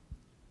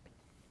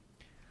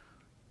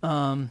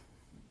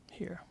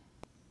here,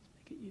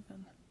 make it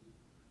even.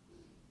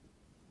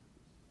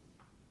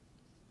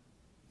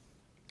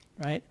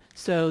 Right?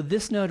 So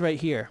this node right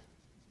here.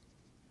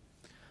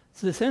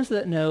 So the sense of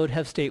that node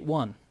have state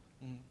 1.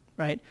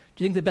 Right?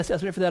 Do you think the best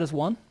estimate for that is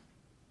 1?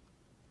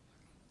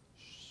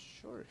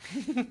 Sure.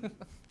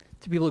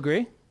 Do people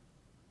agree?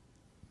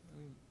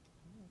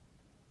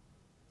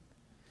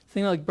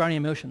 Think like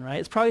Brownian motion, right?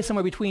 It's probably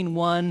somewhere between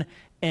 1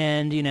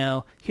 and,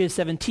 here's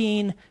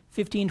 17,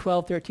 15,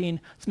 12,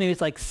 13. So maybe it's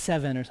like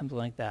 7 or something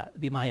like that.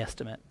 Would be my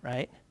estimate,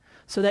 right?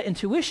 So that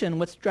intuition,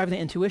 what's driving the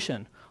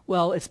intuition?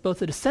 Well, it's both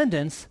the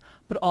descendants,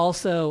 but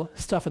also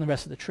stuff in the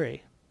rest of the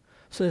tree.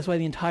 So that's why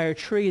the entire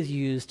tree is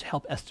used to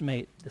help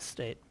estimate this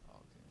state.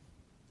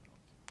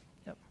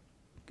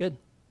 Good.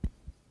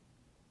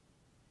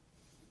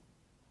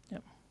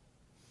 Yep.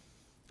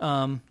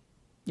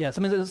 Yeah,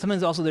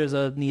 sometimes also there's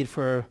a need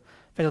for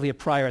effectively a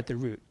prior at the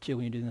root, too,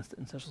 when you're doing this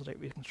ancestral state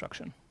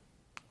reconstruction.